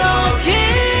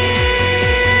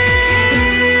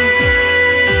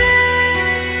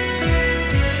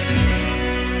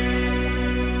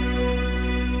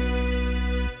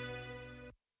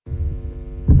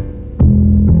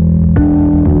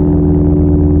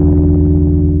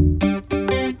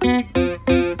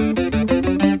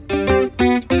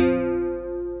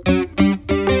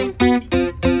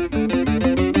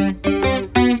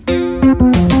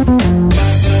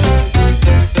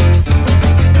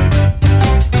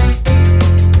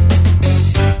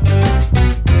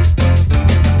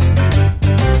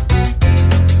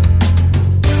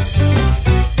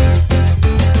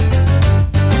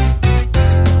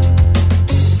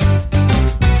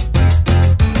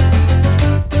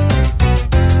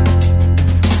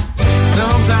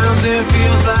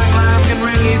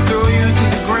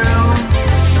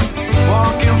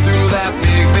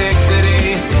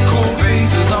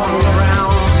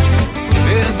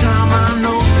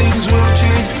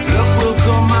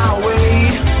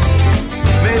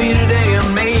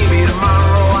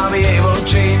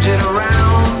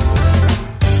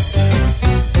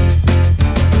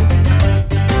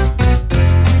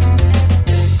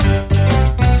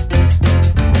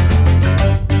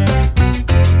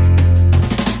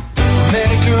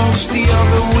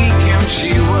the weekend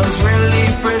she was really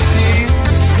pretty.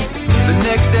 The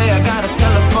next day I got a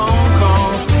telephone call.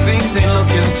 Things ain't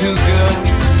looking too good.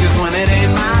 'Cause when it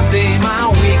ain't my day, my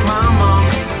week, my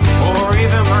month, or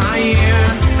even my year,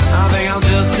 I think I'll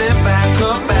just sit back,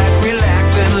 cut back, relax,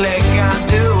 and let God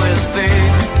do his thing.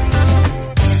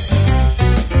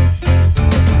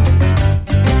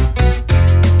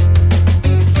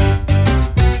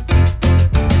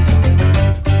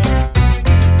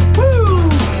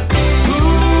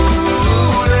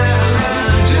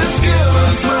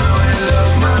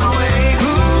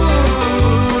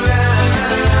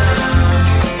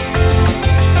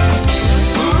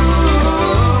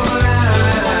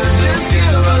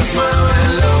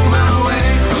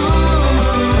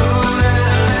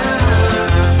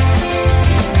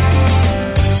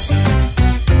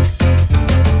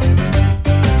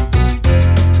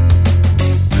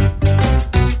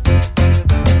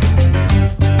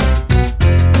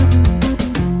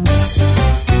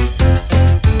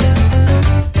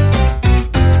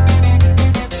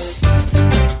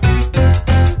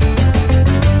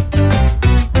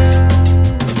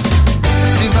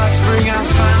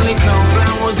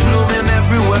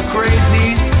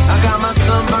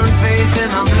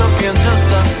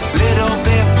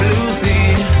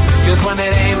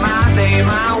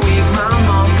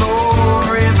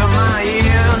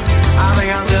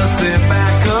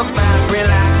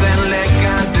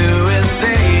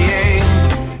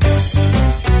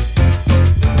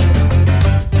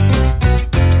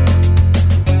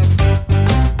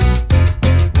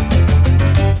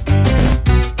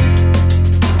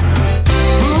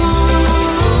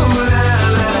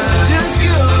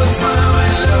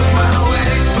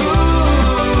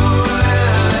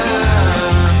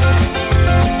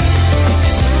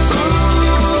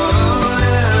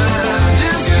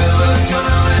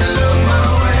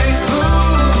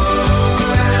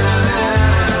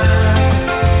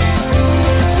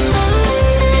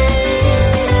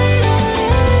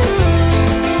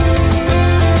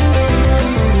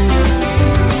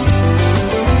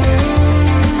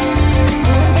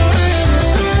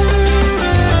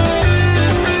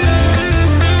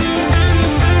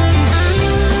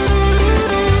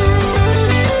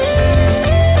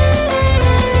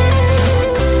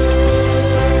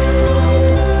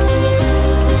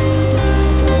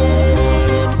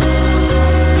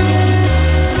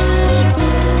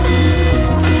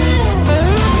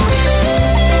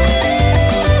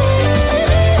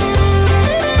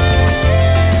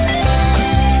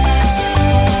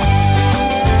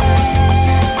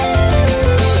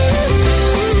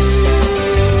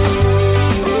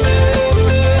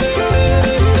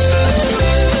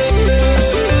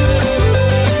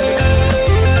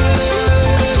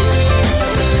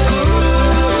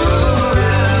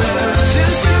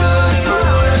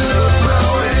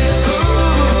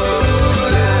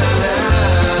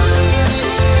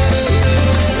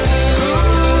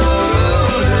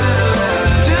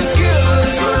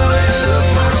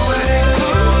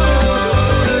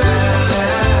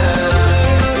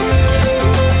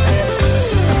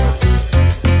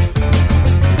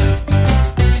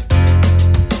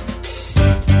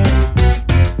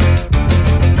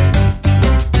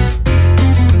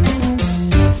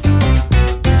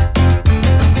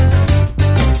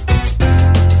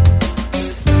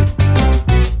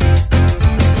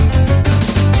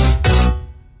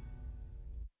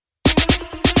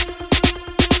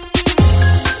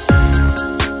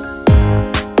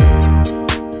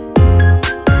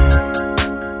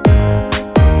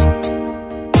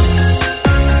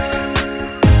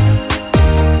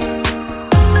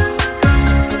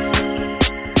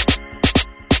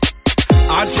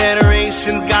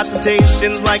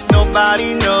 Temptations like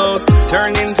nobody knows.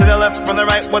 Turn into the left, from the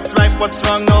right. What's right, what's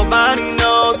wrong, nobody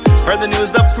knows. Heard the news,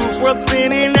 the proof, world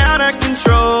spinning out of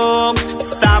control.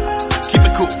 Stop, keep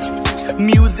it cool.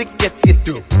 Music gets you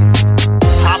through.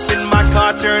 Hop in my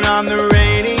car, turn on the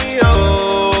radio.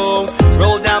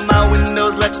 Roll down my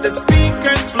windows, let the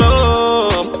speakers blow.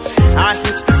 I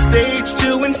hit the stage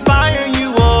to inspire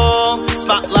you all.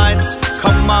 Spotlights,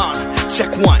 come on,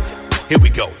 check one. Here we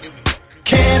go.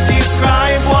 Can't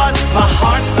describe what my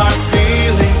heart starts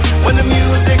feeling when the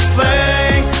music's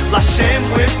playing. Lashem,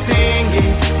 we're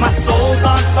singing. My soul's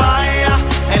on fire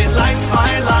and it lights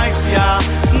my life, yeah.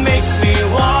 Makes me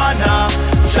wanna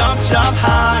jump, jump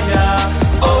higher.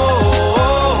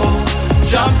 Oh,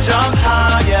 jump, jump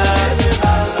higher. Live your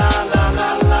la la la la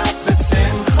la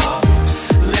b'simcha.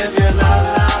 Live your la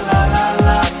la la la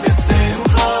la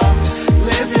b'simcha.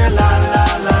 Live your la la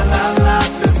la la la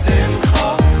b'simcha.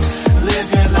 Live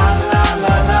your la la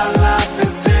la la la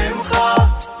b'simcha.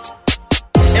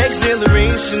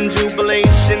 Exhilaration,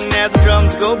 jubilation as the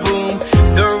drums go boom.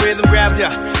 The rhythm grabs ya,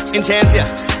 enchants ya,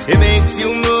 it makes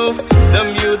you move. The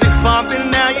music's pumping,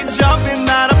 now you're jumping,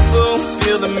 bada boom.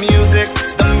 Feel the music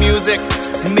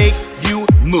make you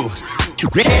move.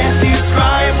 Can't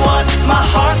describe what my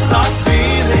heart starts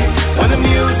feeling when the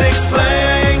music's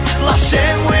playing.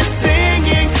 Lashem, we're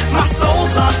singing, my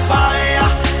soul's on fire,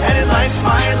 and it lights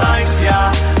my life, yeah.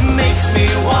 Makes me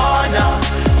wanna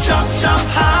jump, jump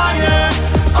higher.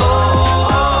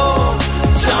 Oh,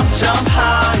 jump, jump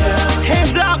higher.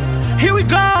 Hands up, here we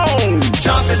go.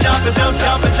 Jump and jump and jump,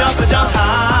 jump and jump and jump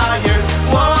higher.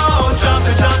 Whoa, jump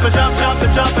and jump and jump, jump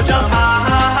and jump and jump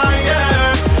higher.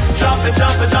 Jump and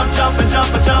jump and jump, jump and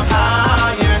jump and jump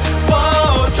higher.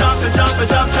 Whoa, jump and jump and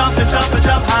jump, jump and jump and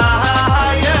jump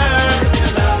higher.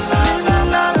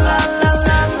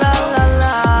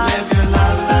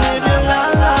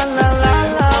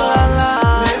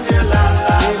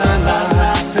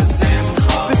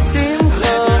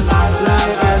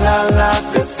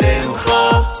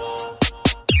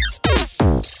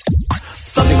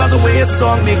 Something about the way a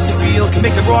song makes you feel can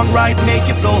make the wrong right, make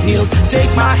your soul heal.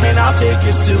 Take my hand, I'll take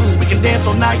yours too. We can dance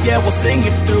all night, yeah, we'll sing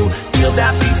it through. Feel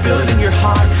that beat, feel it in your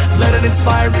heart. Let it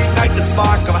inspire, reignite that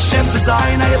spark of Hashem's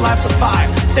desire. Now your life's on fire.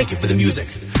 Thank you for the music.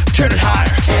 Turn it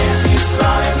higher. Can't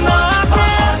describe my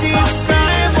heart starts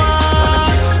feeling when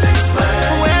the music's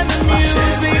playing. When the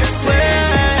music's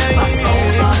playing, my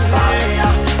soul's on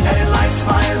fire, and it lights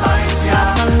my life. Yeah,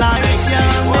 that's my life. Makes me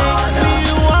wanna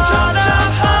jump,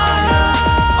 jump higher.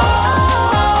 Oh,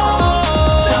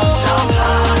 jump, jump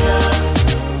higher.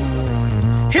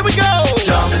 Here we go.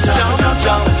 Jump and jump, jump,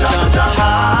 jump, jump, jump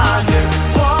higher.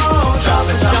 Whoa, jump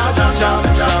and jump, jump, jump,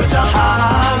 jump, jump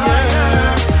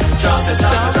higher. Jump and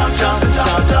jump, jump, jump,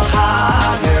 jump, jump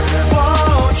higher.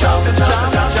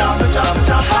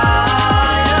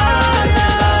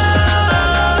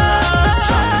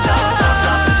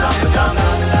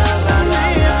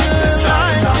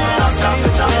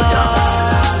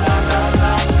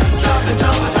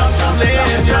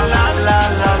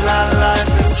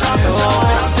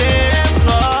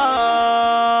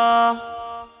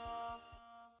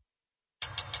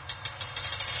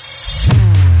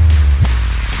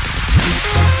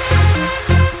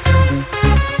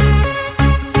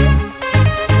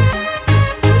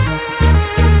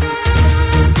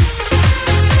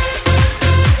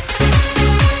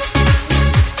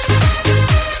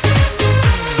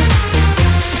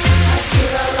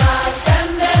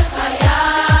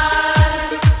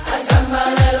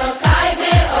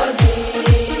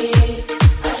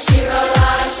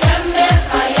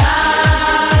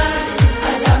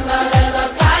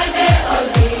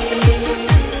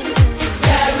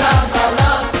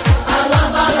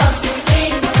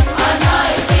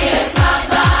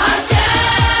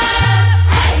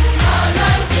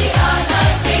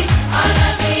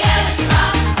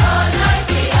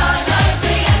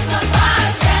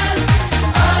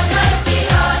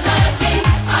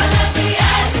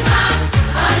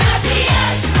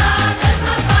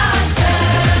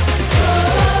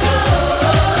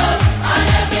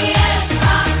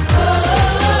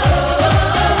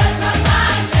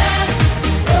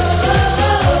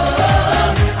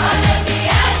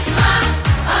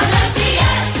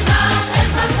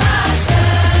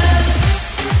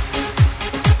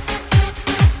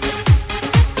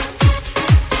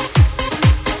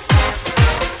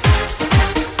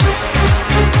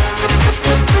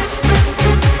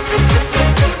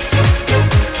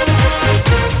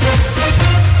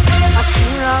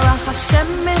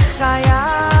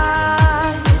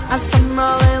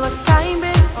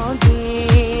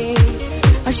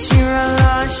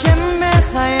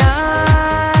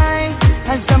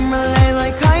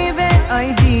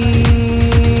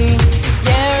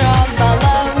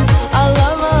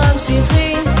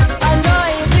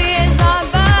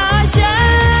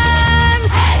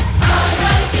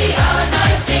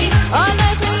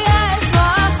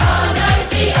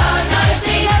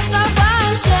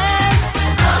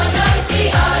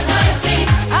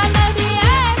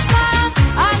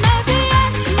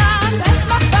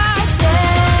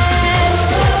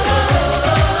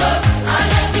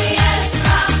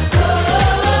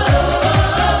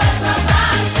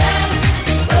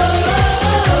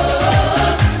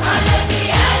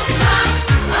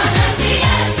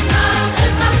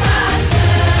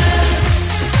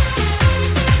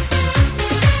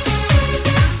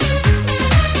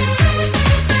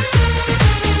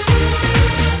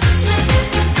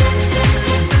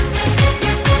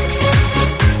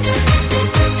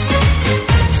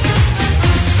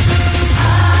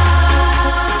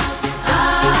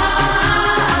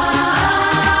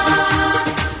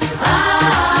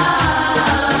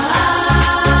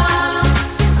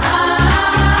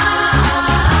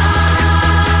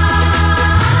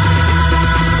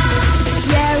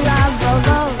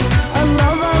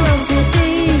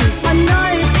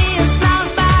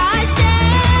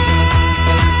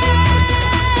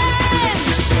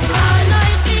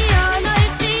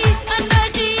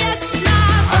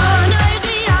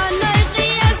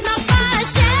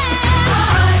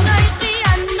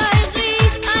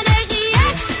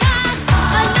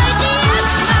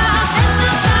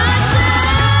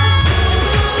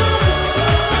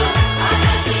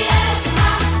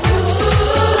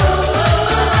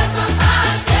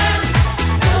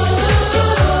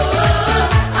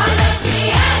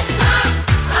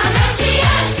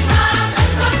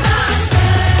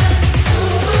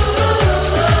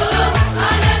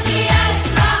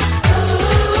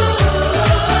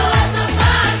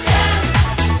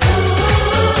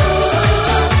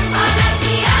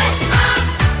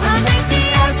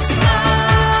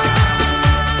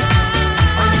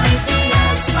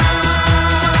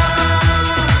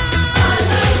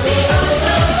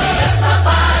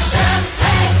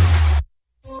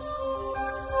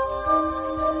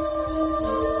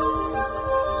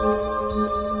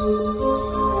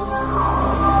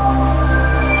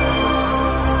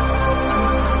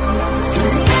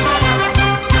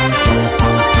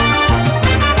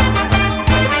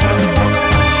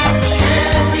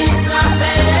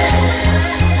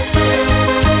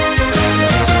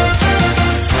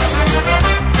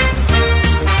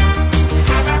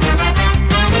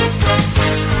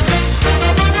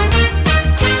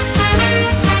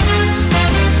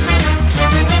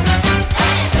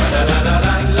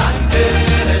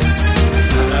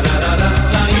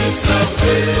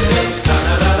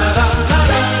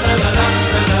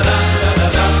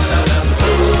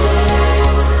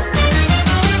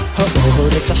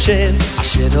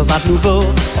 asher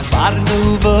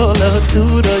avarnu bo lo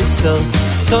turoiso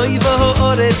toy bo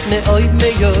orets me oid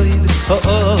me yoid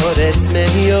orets me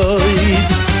yoid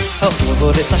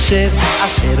orets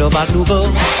asher avarnu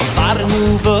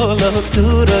bo lo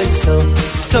turoiso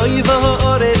toy bo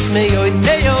orets me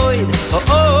yoid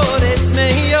orets me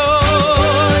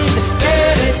yoid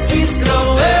Eretz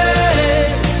Yisroel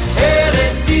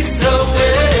Eretz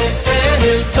Yisroel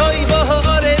toy bo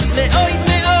orets me oid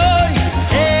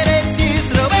Eretz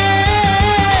Yisroel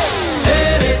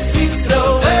Eretz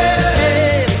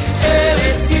Yisroel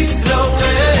Eretz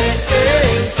Yisroel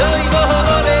toy bo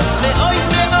orets me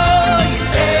oid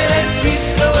Eretz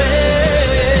Yisroel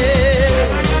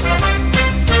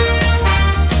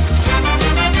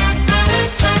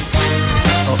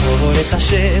Oretz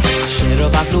asher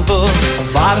avarnu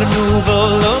bo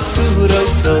lo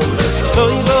turoiso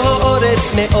toy bo orets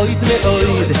me oid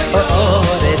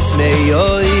orets me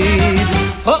yoid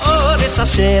Oretz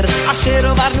asher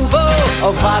avarnu bo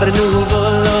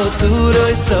lo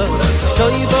turoiso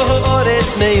toy bo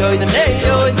orets me oid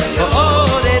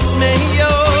orets me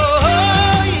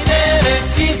yoid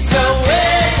Eretz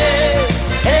Yisroel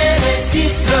Eretz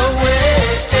Yisroel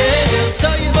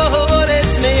toy bo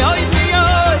orets me oid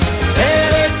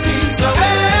Eretz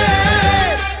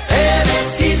Yisroel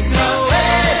Eretz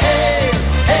Yisroel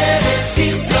Eretz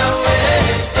Yisroel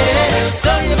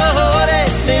toy bo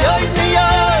orets me oid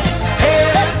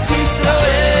Eretz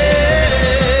Yisroel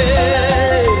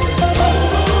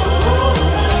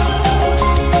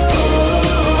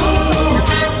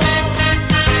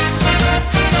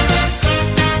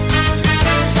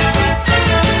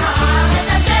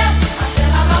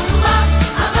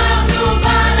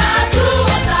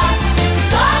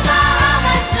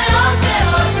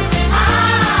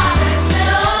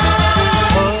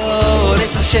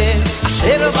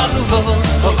asher avarnu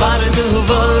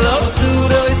bo lo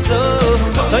turoiso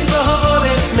toy bo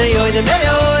orets me yoid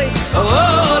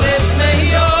orets me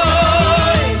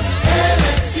yoid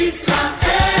Eretz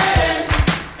Yisrael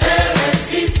Eretz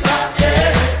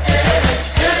Yisrael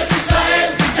Eretz Yisrael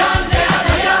dan ve'ad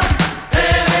hayam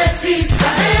Eretz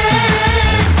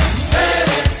Yisrael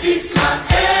Eretz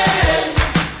Yisrael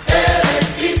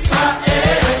Eretz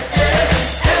Yisrael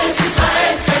Eretz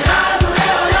Yisrael shelanu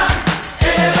le'olam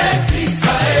Eretz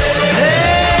Yisrael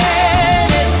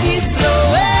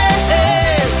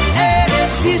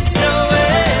Eretz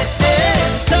Yisroel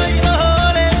toy bo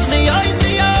orets me yoid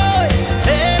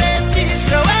Eretz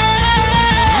Yisroel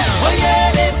oy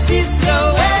Eretz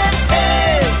Yisroel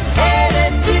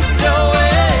Eretz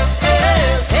Yisroel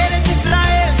Eretz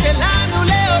Yisrael shelanu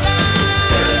le'olam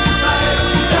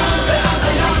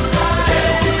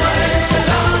Eretz Yisrael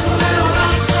shelanu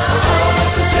le'olam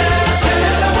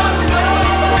asher avarnu bo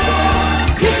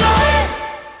Yisrael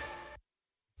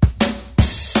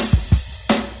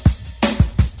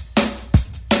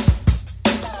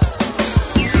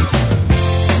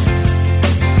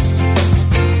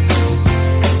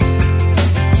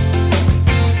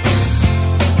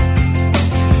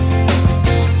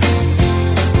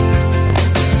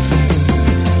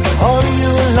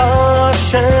Hayu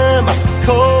Lashem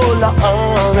Kol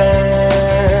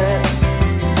Haaretz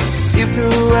Yivdu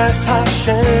es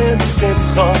Hashem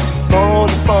Simcha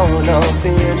Kol Fana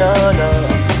V'Nana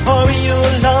Hayu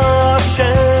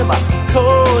Lashem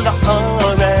Kol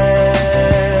Haaretz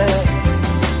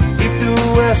Yivdu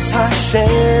es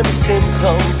Hashem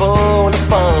Simcha Kol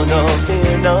Fana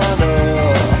V'Nana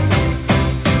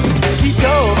Ki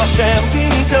tov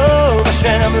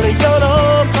Hashem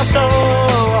L'yolom Chasto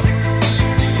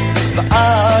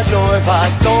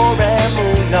V'ador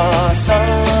emunasa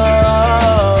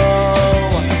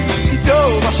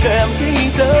Ki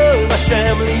tov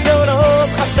Hashem L'yolom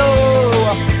Chasto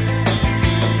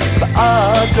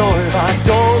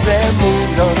V'ador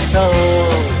emunasa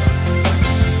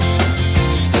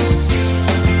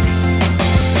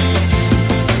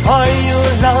Hayu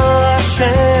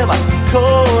Lashem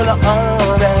Kol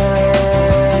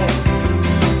Haaretz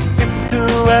Yivdu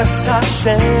es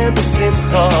Hashem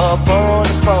b'simcha bon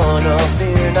fana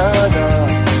v'nana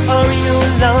Hayu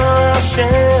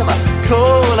Lashem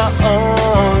Kol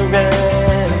Haaretz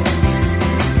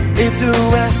Yivdu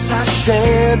es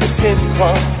Hashem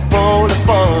b'simcha bon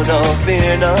fana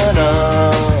v'nana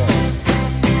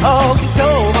Oh, Ki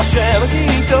tov Hashem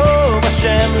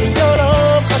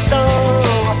L'yolom Chasto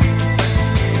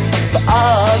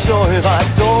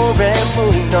V'ador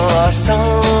emunasa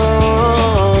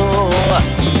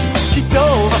Ki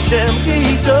tov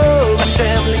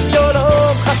Hashem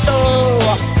L'yolom Chasto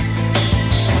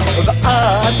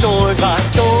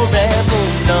V'ador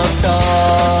emunasa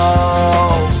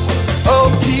Oh,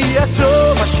 Ki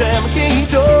tov Hashem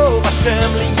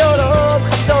Hashem liyorom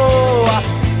chato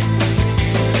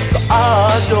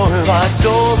Ador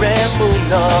ador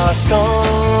emunaso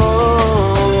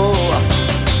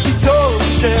Tov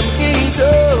Hashem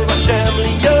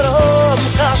liyorom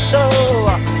chato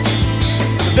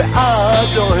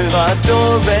Ador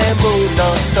ador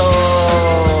emunaso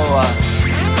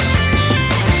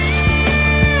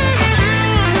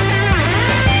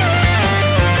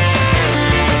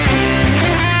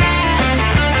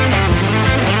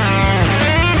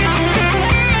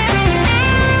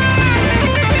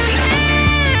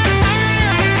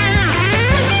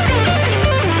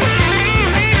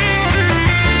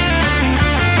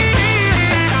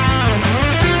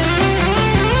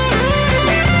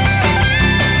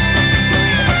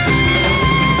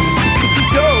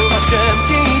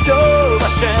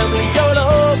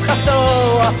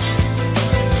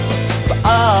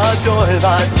Ador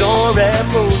ador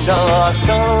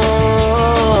emunaso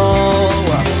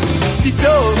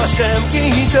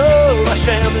Tov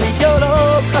Hashem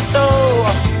liyorom chato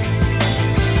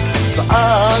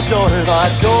Ador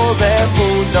ador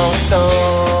emunaso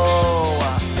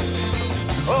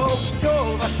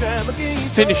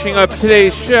Finishing up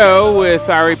today's show with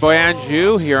Ari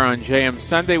Boyanju here on JM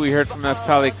Sunday. We heard from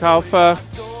Naftali Kalfa.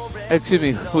 Excuse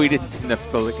me, we didn't do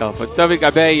Naftali Kalfa. David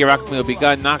Gabe, Yirak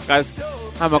Milbigan, Nakas,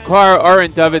 Hamakar,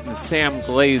 Oren David, and Sam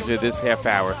Glazer this half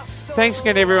hour. Thanks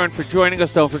again, everyone, for joining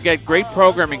us. Don't forget, great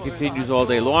programming continues all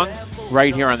day long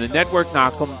right here on the network.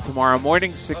 Nachum tomorrow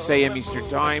morning, 6 a.m. Eastern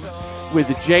Time, with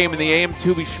the JM and the AM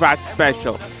Tu B'Shvat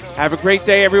special. Have a great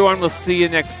day, everyone. We'll see you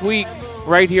next week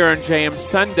right here on JM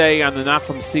Sunday on the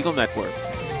Nachum Segal Network.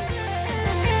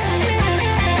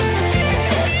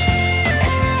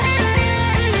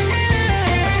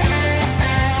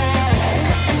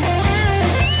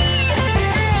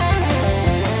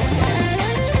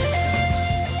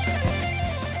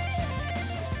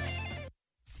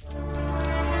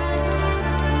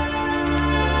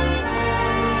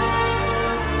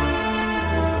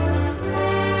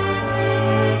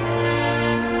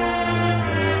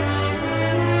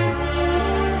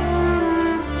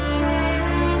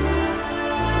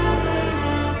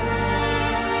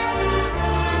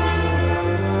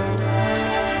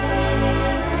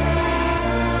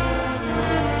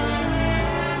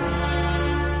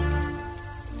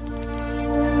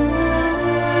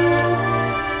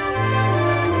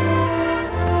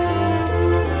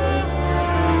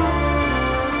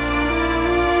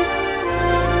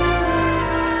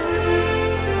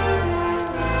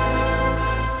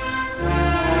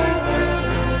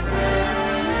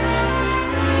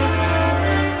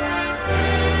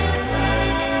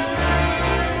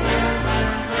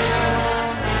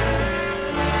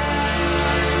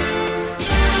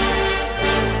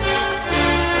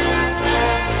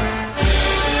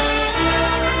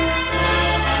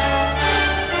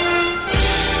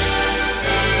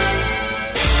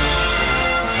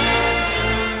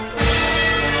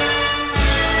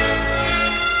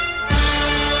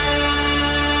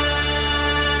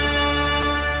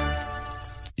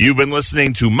 You've been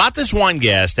listening to Matis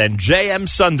Weingast and JM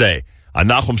Sunday on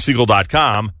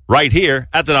NachumSegal.com, right here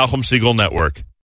at the Nachum Segal Network.